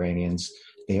and Iranians.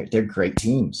 They're great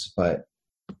teams, but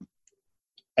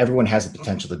everyone has the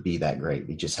potential to be that great.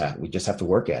 We just have to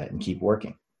work at it and keep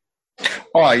working.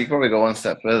 Oh, you probably go one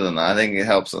step further than that. I think it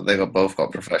helps that they've both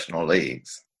got professional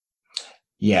leagues.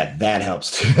 Yeah, that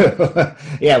helps too.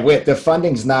 Yeah, with the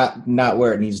funding's not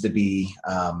where it needs to be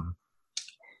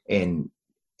in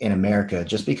America,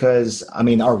 just because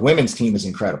our women's team is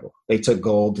incredible. They took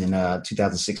gold in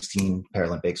 2016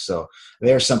 Paralympics, so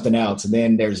there's something else. And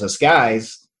then there's us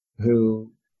guys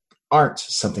who aren't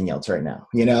something else right now.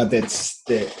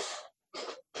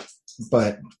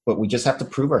 But we just have to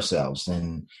prove ourselves,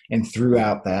 and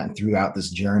throughout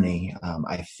this journey,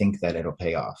 I think that it'll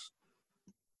pay off.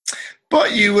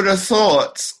 But you would have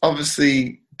thought,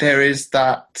 obviously, there is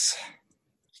that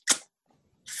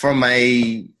from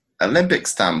a Olympic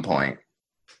standpoint,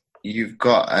 you've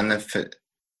got an not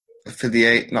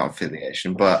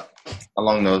affiliation, but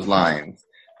along those lines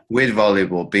with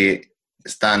volleyball, be it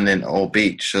standing or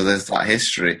beach. So there's that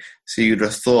history. So you'd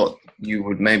have thought you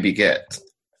would maybe get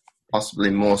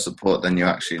possibly more support than you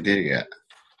actually do get.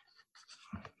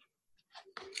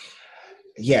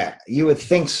 Yeah, you would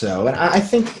think so, and I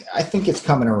think it's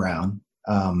coming around.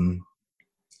 The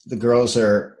girls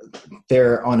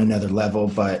they're on another level,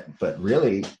 but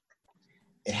really,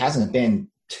 it hasn't been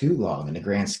too long in the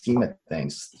grand scheme of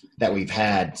things that we've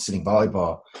had sitting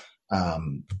volleyball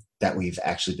that we've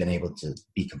actually been able to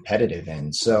be competitive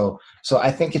in. So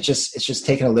I think it's just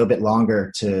taken a little bit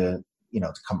longer to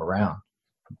come around,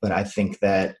 but I think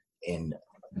that in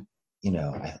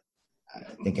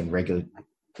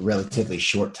relatively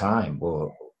short time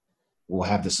we'll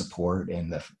have the support and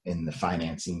the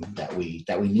financing that we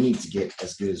need to get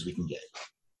as good as we can get.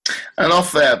 And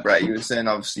off there, Brett, you were saying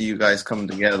obviously you guys come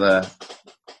together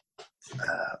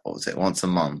once a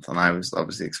month, and I was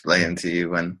obviously explaining to you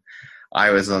when I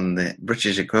was on the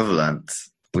British equivalent,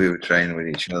 we were training with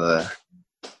each other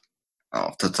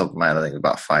off the top of my head, I think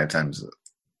about 5 times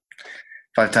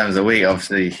a week.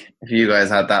 Obviously, if you guys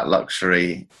had that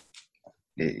luxury,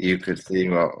 you could see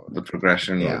what the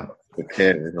progression is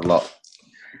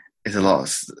a lot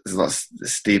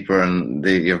steeper, and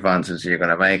the advances you're going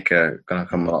to make are going to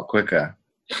come a lot quicker.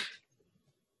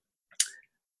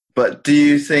 But do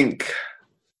you think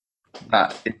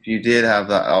that if you did have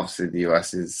that, obviously the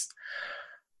US is,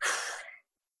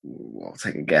 we'll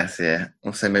take a guess here,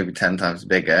 we'll say maybe 10 times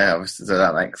bigger, obviously, so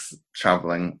that makes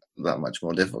traveling that much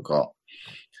more difficult.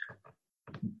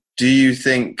 Do you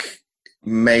think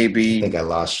maybe... I think I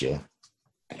lost you.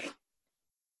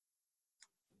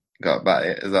 Got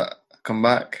back. Is that come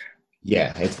back?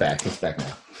 Yeah, it's back. It's back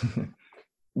now.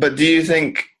 But do you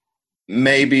think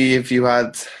maybe if you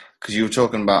had, because you were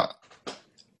talking about,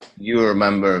 you were a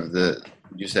member of the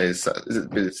you say is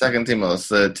it the second team or the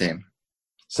third team?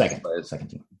 Second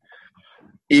team.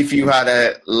 If you had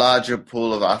a larger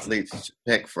pool of athletes to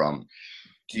pick from,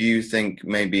 do you think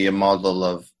maybe a model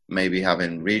of maybe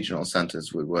having regional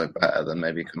centers would work better than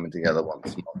maybe coming together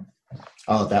once a month?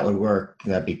 Oh, that would work.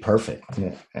 That'd be perfect.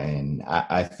 And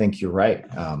I think you're right.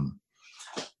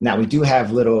 Now we do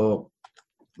have little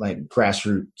like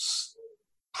grassroots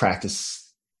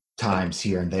practice times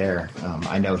here and there.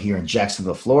 I know here in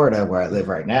Jacksonville, Florida, where I live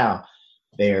right now,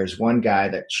 there's one guy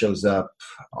that shows up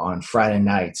on Friday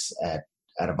nights at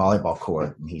a volleyball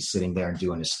court, and he's sitting there and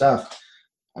doing his stuff.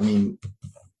 I mean,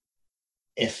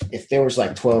 if there was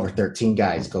like 12 or 13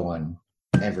 guys going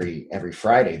every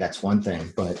Friday, that's one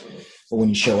thing. But when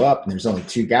you show up and there's only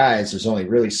 2 guys, there's only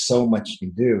really so much you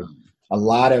can do. A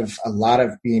lot of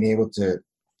being able to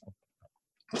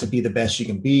be the best you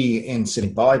can be in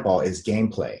sitting volleyball is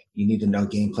gameplay. You need to know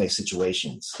gameplay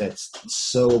situations. That's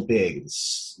so big.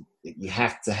 You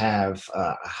have to have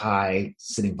a high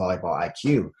sitting volleyball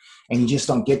IQ, and you just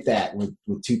don't get that with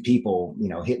 2 people,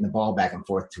 hitting the ball back and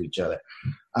forth to each other.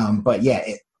 But yeah,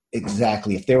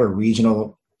 exactly. If there were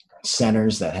regional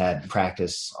centers that had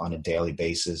practice on a daily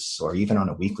basis or even on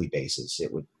a weekly basis,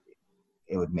 it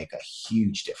would make a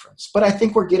huge difference. But I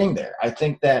think we're getting there. I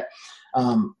think that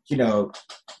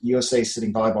USA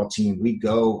sitting volleyball team, we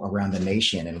go around the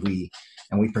nation and we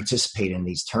participate in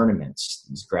these tournaments,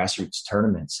 these grassroots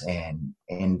tournaments, and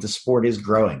the sport is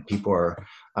growing. People are,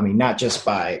 not just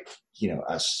by,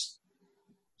 us,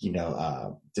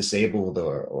 disabled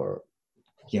or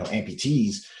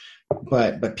amputees,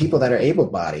 but people that are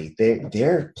able-bodied,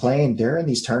 they're playing, they're in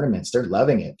these tournaments, they're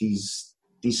loving it. These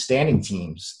standing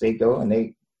teams, they go and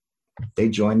they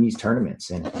join these tournaments,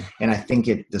 and I think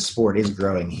the sport is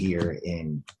growing here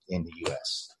in the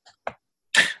U.S.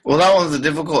 Well, that one's a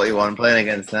difficulty one, playing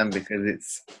against them, because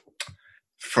it's,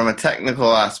 from a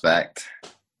technical aspect,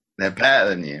 they're better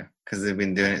than you because they've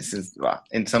been doing it since, well,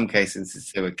 in some cases,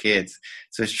 since they were kids.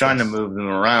 So it's trying to move them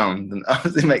around and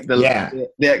obviously make the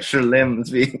extra limbs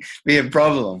be a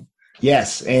problem.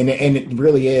 Yes, and it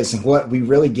really is. And what we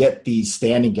really get these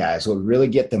standing guys, what we really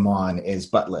get them on is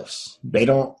butt lifts. They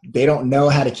don't know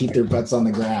how to keep their butts on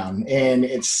the ground, and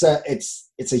it's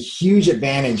a huge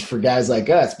advantage for guys like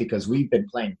us because we've been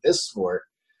playing this sport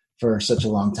for such a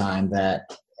long time that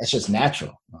it's just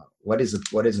natural. What is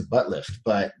a butt lift?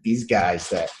 But these guys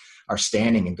that are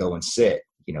standing and go and sit,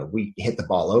 we hit the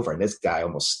ball over, and this guy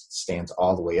almost stands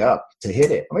all the way up to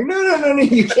hit it. I'm like, no,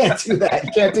 you can't do that.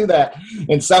 You can't do that.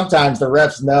 And sometimes the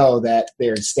refs know that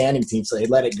they're standing team, so they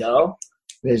let it go.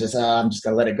 They're just, I'm just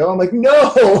going to let it go. I'm like,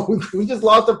 no, we just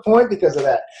lost a point because of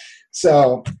that.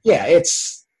 So, yeah,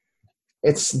 it's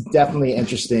definitely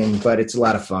interesting, but it's a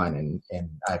lot of fun, and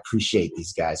I appreciate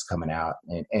these guys coming out,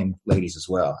 and ladies as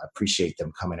well. I appreciate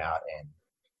them coming out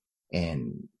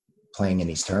and playing in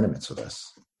these tournaments with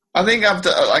us. I think I've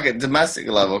done, like, at domestic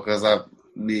level, because I've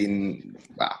been,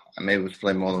 I'm able to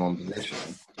play more than one position,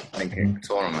 I think, in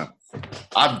tournament.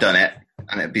 I've done it,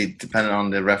 and it'd be dependent on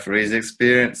the referee's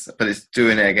experience, but it's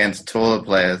doing it against taller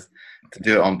players to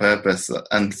do it on purpose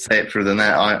and say it through the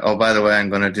net. Oh, by the way, I'm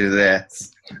going to do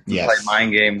this. Yes. Play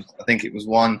mind games. I think it was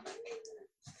one.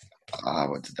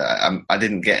 I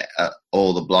didn't get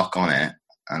all the block on it,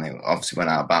 and it obviously went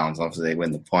out of bounds. Obviously, they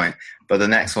win the point. But the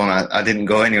next one, I didn't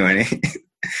go anywhere.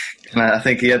 And I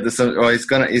think he had he's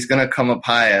gonna come up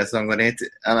higher, so I'm gonna hit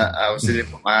it. And I obviously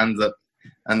didn't put my hands up,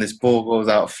 and this ball goes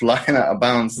out flying out of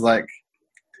bounds. Like,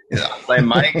 I'm playing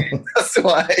my game. That's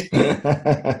why.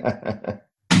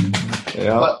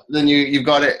 Yeah. But then you've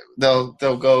got it. They'll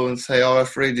go and say, "Oh,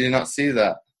 referee, did you not see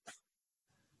that?"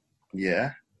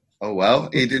 Yeah. Oh well,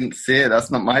 he didn't see it.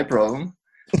 That's not my problem.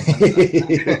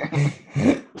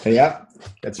 Yeah,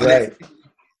 that's right.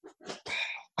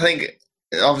 I think,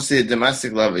 obviously, at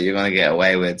domestic level, you're going to get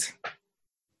away with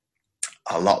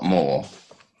a lot more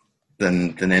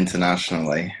than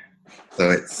internationally.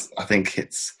 So I think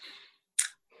it's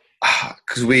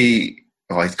because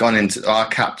he's gone into our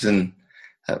captain.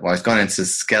 He's gone into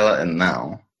skeleton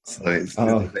now. So he's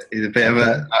a bit of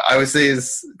a. I would say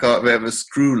he's got a bit of a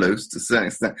screw loose to a certain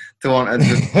extent to want to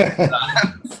just.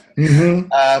 Mm-hmm.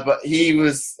 But he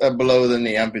was below the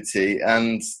knee amputee,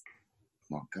 and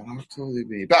oh God, how tall would he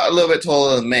be? About a little bit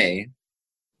taller than me,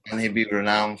 and he'd be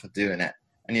renowned for doing it.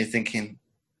 And you're thinking,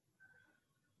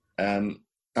 I'm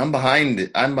behind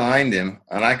him,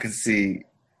 and I can see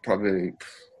probably,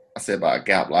 I say about a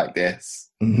gap like this.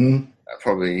 Mm-hmm.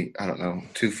 Probably, I don't know,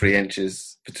 2-3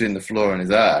 inches between the floor and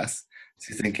his ass.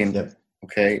 So you're thinking,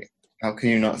 okay, how can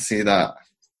you not see that?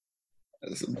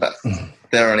 But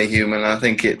they're only human. I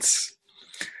think it's,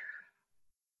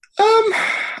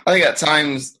 I think at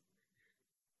times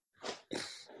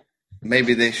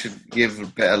maybe they should give a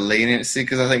bit of leniency,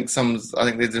 because I think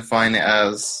they define it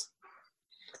as,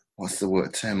 what's the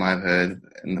word term I've heard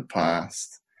in the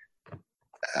past?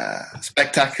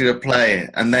 Spectacular play,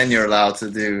 and then you're allowed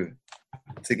to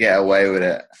get away with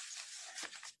it.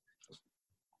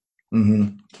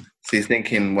 Mm-hmm. So you're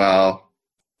thinking, well,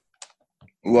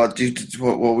 what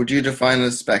would you define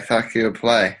as spectacular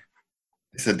play?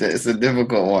 It's a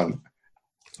difficult one.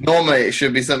 Normally, it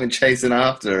should be something chasing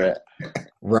after it.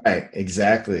 Right,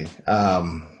 exactly.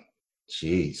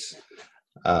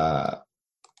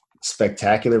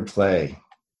 Spectacular play.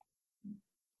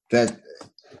 That,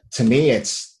 to me,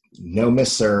 it's no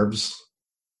missed serves.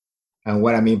 And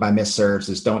what I mean by missed serves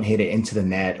is don't hit it into the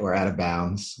net or out of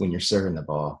bounds when you're serving the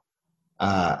ball.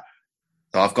 So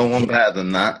I've got one better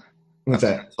than that. What's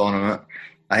that? Tournament.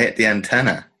 I hit the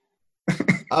antenna.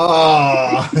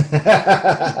 Oh,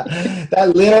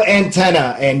 that little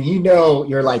antenna. And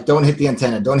you're like, don't hit the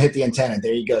antenna. Don't hit the antenna.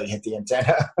 There you go. You hit the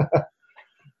antenna.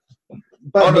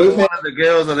 But one of the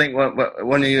girls, I think,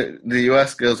 one of the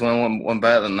US girls won one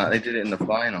better than that. They did it in the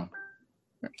final.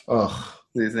 Oh,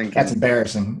 so that's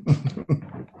embarrassing.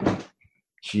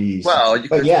 Jeez. Well, you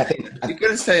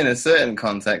could say in a certain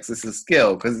context it's a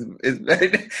skill, because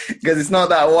it's not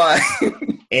that wide.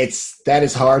 That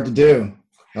is hard to do.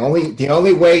 The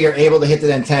only way you're able to hit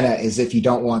the antenna is if you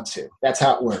don't want to. That's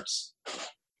how it works.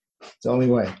 It's the only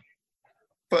way.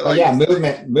 But yeah,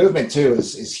 movement too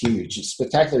is huge.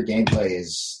 Spectacular gameplay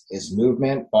is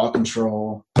movement, ball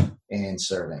control, and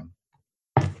serving.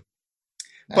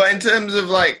 But in terms of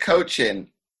like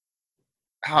coaching,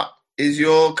 is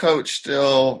your coach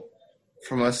still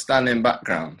from a standing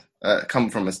background? Come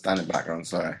from a standing background,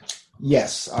 sorry.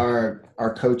 Yes, our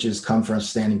coaches come from a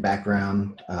standing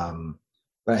background,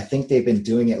 but I think they've been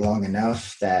doing it long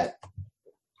enough that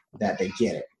they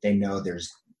get it. They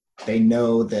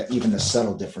know that even the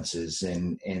subtle differences,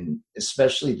 and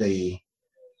especially the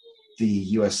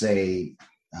USA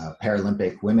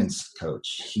Paralympic women's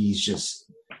coach.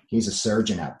 He's a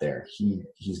surgeon out there.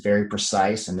 He's very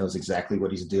precise and knows exactly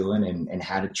what he's doing and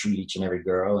how to treat each and every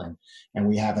girl. And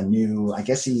we have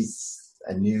he's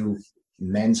a new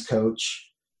men's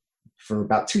coach for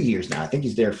about 2 years now. I think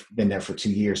he's been there for 2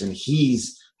 years, and he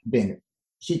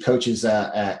coaches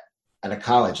at a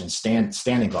college in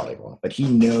standing volleyball, but he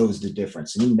knows the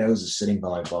difference, and he knows the sitting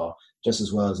volleyball just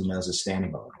as well as he knows the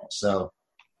standing volleyball. So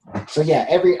yeah,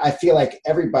 I feel like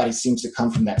everybody seems to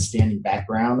come from that standing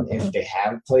background if they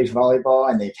have played volleyball,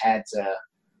 and they've had to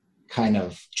kind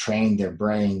of train their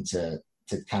brain to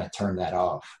kind of turn that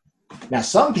off. Now,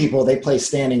 some people, they play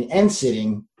standing and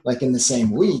sitting like in the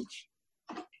same week,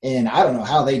 and I don't know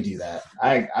how they do that.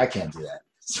 I can't do that.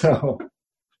 So.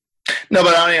 No,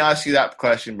 but I only ask you that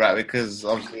question, Brad, because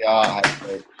obviously our head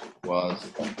coach was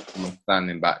from a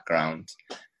standing background,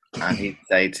 and he'd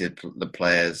say to the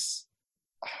players,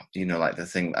 like the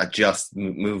thing, adjust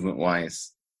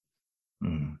movement-wise.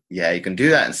 Mm. Yeah, you can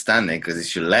do that in standing because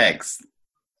it's your legs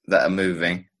that are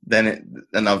moving. Then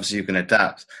obviously you can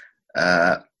adapt.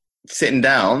 Sitting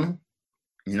down,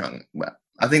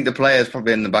 I think the player's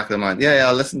probably in the back of their mind, yeah,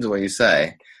 I'll listen to what you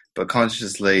say, but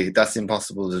consciously that's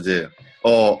impossible to do.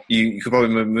 Or you could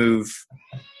probably move,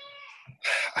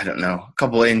 I don't know, a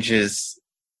couple of inches,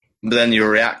 but then you're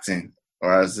reacting,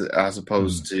 or as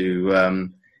opposed to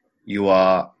you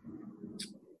are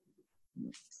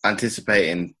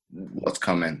anticipating what's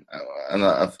coming,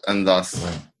 and thus,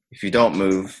 if you don't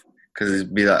move, because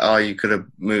it'd be like, you could have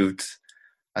moved,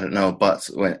 I don't know, but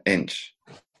an inch.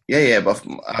 Yeah, but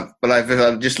if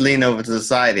I just lean over to the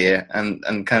side here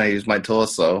and kind of use my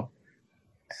torso,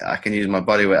 I can use my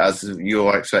body weight as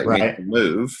you're expecting me to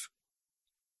move.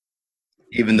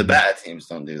 Even the better teams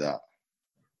don't do that,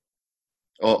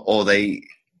 or they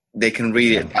can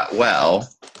read it that well.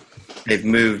 They've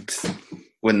moved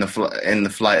in the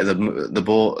flight of the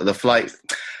ball.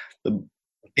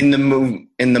 In the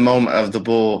moment of the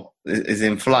ball is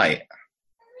in flight.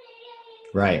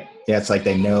 Right. Yeah, it's like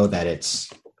they know that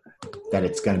it's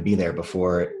going to be there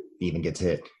before it even gets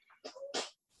hit.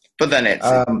 But then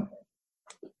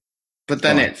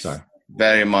it's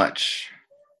very much,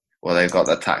 well, they've got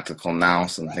the tactical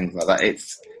nous and things like that.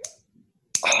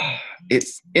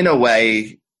 It's in a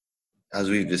way, as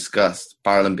we've discussed,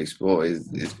 Paralympic sport is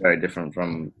very different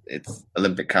from its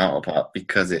Olympic counterpart,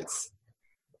 because it's,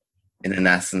 in an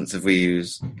essence, if we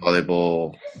use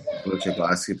volleyball, wheelchair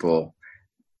basketball,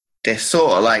 they're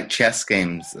sort of like chess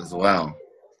games as well.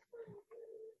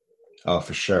 Oh,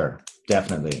 for sure.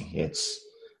 Definitely.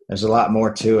 There's a lot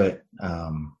more to it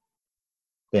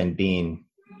than being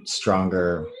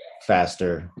stronger,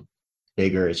 faster,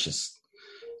 bigger. It's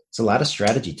a lot of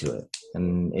strategy to it.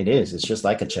 And it is. It's just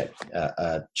like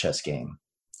a chess game.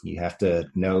 You have to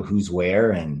know who's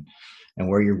where and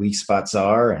where your weak spots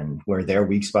are and where their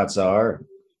weak spots are.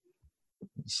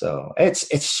 So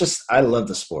it's just, I love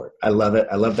the sport. I love it.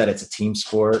 I love that it's a team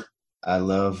sport. I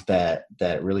love that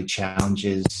really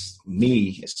challenges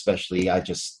me, especially. I've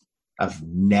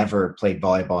never played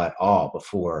volleyball at all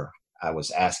before I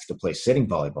was asked to play sitting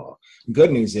volleyball. The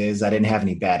good news is I didn't have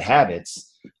any bad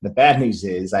habits. The bad news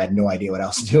is I had no idea what I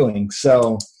was doing.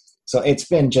 So it's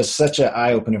been just such an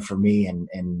eye opener for me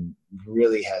and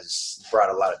really has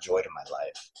brought a lot of joy to my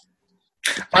life.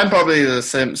 I'm probably the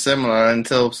similar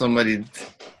until somebody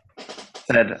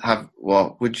said,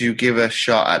 would you give a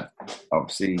shot at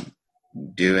obviously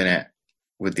doing it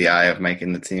with the eye of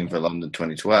making the team for London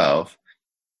 2012?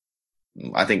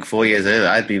 I think 4 years earlier,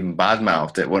 I'd even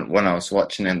badmouthed it when I was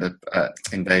watching in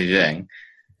Beijing.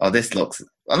 Oh, this looks,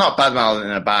 well, not badmouthed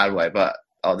in a bad way, but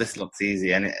this looks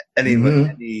easy.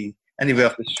 Anybody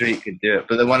off the street could do it.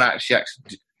 But then when I actually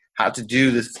had to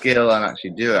do the skill and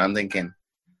actually do it, I'm thinking,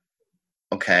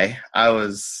 okay, I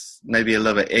was maybe a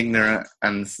little bit ignorant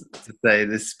and to say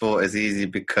this sport is easy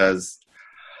because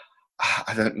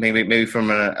I don't. Maybe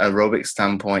from an aerobic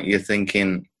standpoint, you're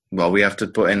thinking, well, we have to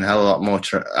put in a hell of a lot more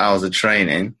hours of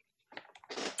training,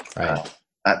 right?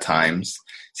 At times,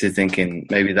 so you're thinking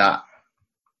maybe a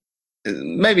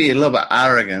little bit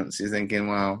arrogance. You're thinking,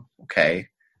 well, okay,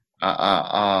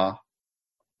 our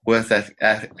worth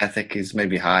ethic is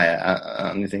maybe higher,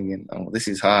 and you're thinking, oh, this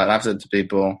is hard. I've said to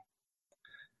people,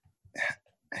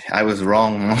 I was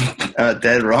wrong,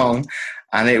 dead wrong,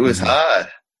 and it was hard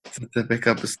to pick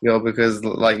up a skill because,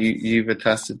 like you've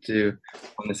attested to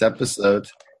on this episode,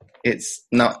 it's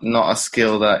not a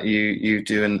skill that you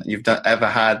do and you've ever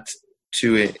had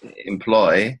to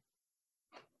employ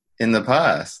in the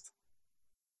past.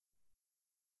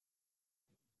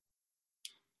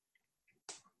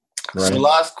 Right. So,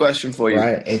 last question for you.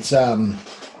 Right. It's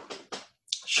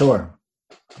sure.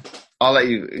 I'll let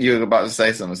you. You're about to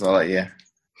say something, so I'll let you.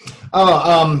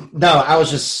 No, I was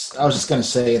just going to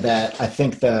say that I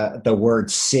think the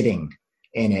word sitting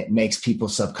in it makes people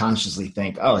subconsciously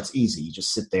think, oh, it's easy. You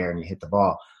just sit there and you hit the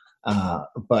ball.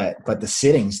 But the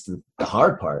sitting's the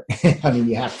hard part. I mean,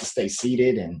 you have to stay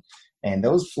seated and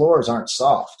those floors aren't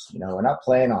soft. You know, we're not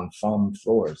playing on foam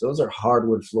floors. Those are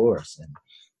hardwood floors.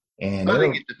 And I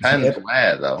think it depends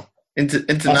where though.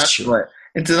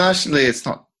 Internationally, it's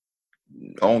not.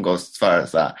 I won't go as far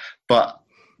as that, but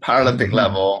Paralympic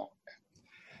level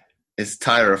is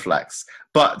Tyroflex.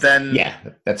 But then, yeah,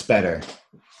 that's better.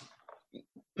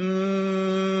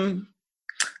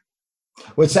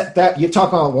 What's that you're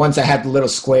talking about? Ones that have the little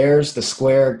squares, the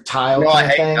square tile. No, I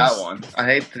hate things? That one. I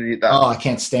hate that. Oh, I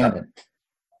can't stand it.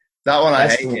 That one, I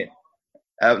hate it.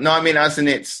 No, I mean, as in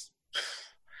it's.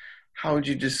 How would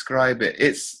you describe it?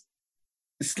 It's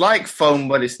like foam,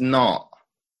 but it's not.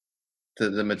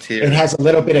 The material. It has a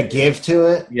little bit of give to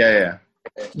it. Yeah.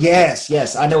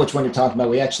 Yes. I know which one you're talking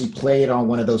about. We actually played on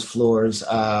one of those floors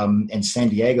in San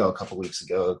Diego a couple weeks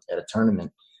ago at a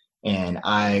tournament, and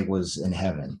I was in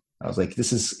heaven. I was like,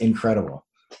 this is incredible.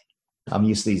 I'm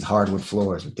used to these hardwood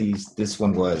floors, but this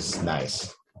one was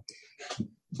nice.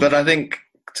 But I think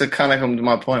to kind of come to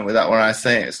my point with that, when I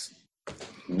say it's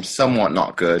somewhat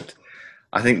not good,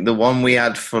 I think the one we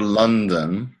had for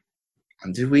London,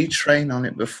 and did we train on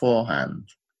it beforehand?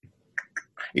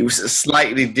 It was a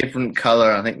slightly different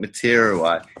color, I think,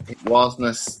 material-wise. It wasn't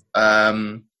what's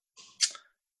the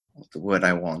word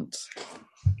I want?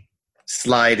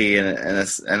 Slidey in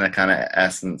a kind of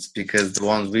essence, because the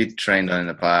ones we trained on in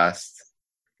the past,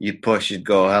 you'd push, you'd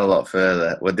go a hell of a lot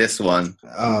further. With this one,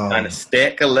 kind of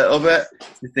stick a little bit.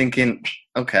 You're thinking,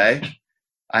 okay,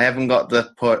 I haven't got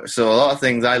the push. So a lot of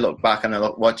things I look back and I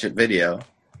watch a video,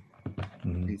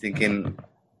 you're thinking,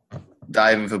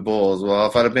 diving for balls. Well,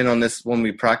 if I'd have been on this one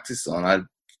we practiced on, I'd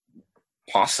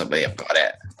possibly have got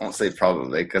it. I won't say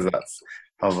probably, because that's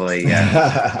probably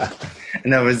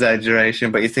no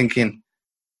exaggeration. But you're thinking,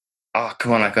 oh,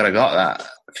 come on, I could have got that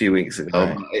a few weeks ago.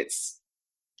 Right. It's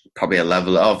probably a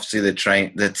level. Obviously,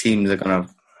 the teams are going to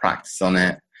practice on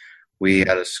it. We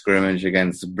had a scrimmage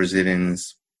against the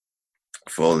Brazilians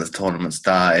before the tournament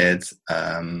started.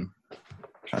 I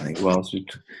think who else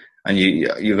and you're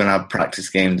going to have practice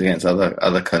games against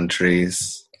other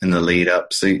countries in the lead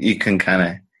up, so you can kind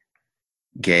of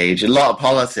gauge. A lot of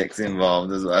politics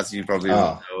involved, as you probably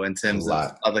know, in terms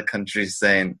of other countries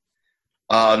saying,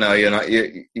 "Oh no, you're not.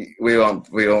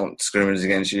 We won't scrimmage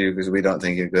against you because we don't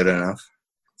think you're good enough."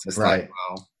 So it's right. Like,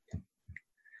 well,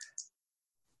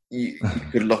 you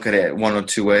could look at it one or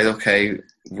two ways. Okay,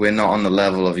 we're not on the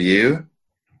level of you,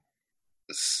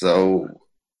 so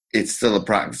it's still a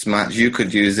practice match. You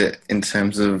could use it in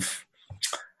terms of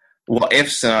what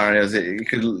if scenarios.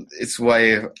 It's a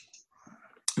way of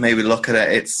maybe look at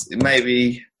it. It's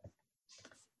maybe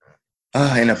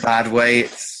in a bad way.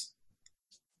 It's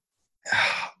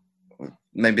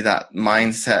maybe that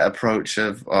mindset approach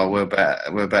of we're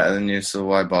better than you, so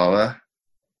why bother?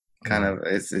 Kind of.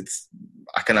 It's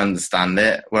I can understand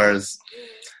it. Whereas,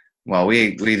 well,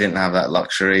 we didn't have that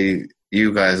luxury.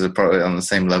 You guys are probably on the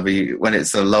same level. When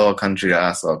it's a lower country that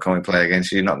asks, can we play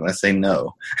against you? You're not going to say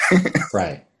no.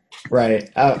 Right.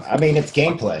 I mean, it's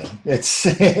gameplay. It's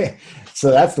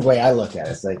so that's the way I look at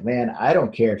it. It's like, man, I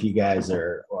don't care if you guys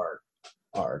are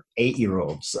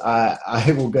 8-year-olds.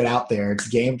 I will get out there.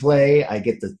 It's gameplay. I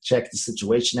get to check the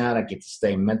situation out. I get to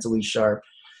stay mentally sharp.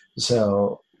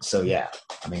 So yeah,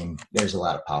 I mean, there's a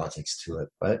lot of politics to it,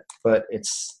 but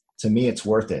to me, it's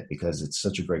worth it because it's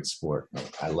such a great sport.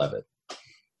 I love it.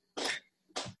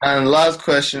 And last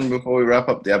question before we wrap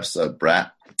up the episode,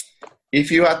 Brett.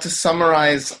 If you had to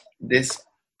summarize this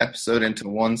episode into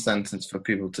one sentence for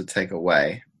people to take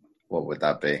away, what would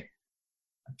that be?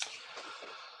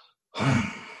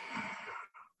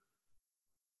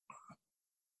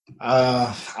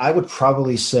 I would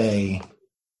probably say,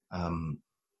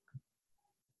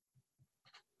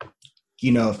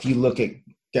 if you look at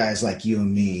guys like you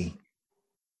and me,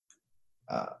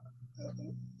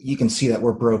 you can see that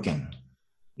we're broken.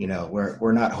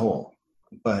 We're not whole,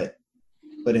 but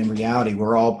in reality,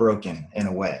 we're all broken in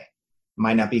a way. It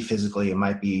might not be physically, it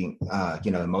might be,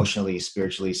 emotionally,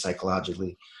 spiritually,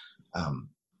 psychologically.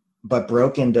 But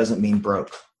broken doesn't mean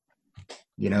broke.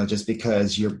 Just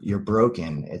because you're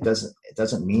broken, it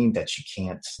doesn't mean that you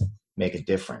can't make a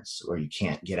difference or you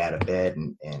can't get out of bed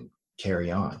and carry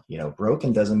on.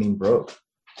 Broken doesn't mean broke.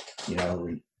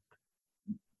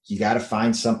 You got to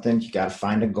find something. You got to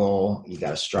find a goal. You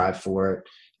got to strive for it,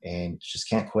 and just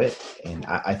can't quit. And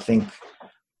I think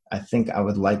I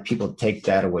would like people to take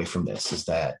that away from this. Is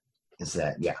that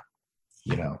yeah,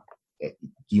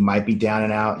 you might be down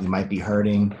and out. You might be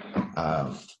hurting.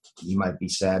 You might be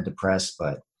sad, depressed,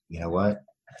 but you know what?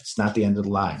 It's not the end of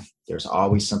the line. There's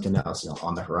always something else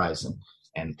on the horizon,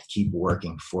 and keep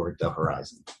working for the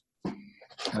horizon. I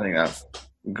think that's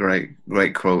great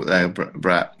quote there,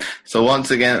 Brett. So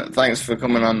once again, thanks for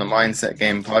coming on the Mindset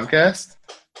Game podcast.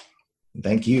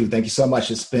 Thank you so much.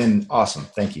 It's been awesome.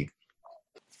 Thank you.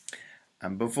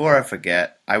 And before I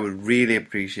forget, I would really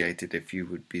appreciate it if you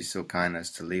would be so kind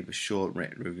as to leave a short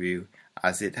written review,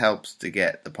 as it helps to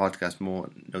get the podcast more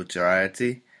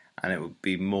notoriety, and it would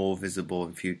be more visible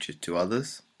in future to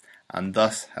others, and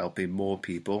thus helping more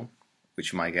people,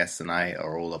 which my guests and I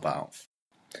are all about.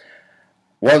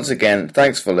 Once again,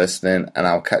 thanks for listening, and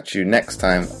I'll catch you next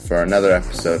time for another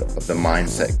episode of the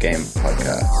Mindset Game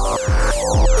podcast.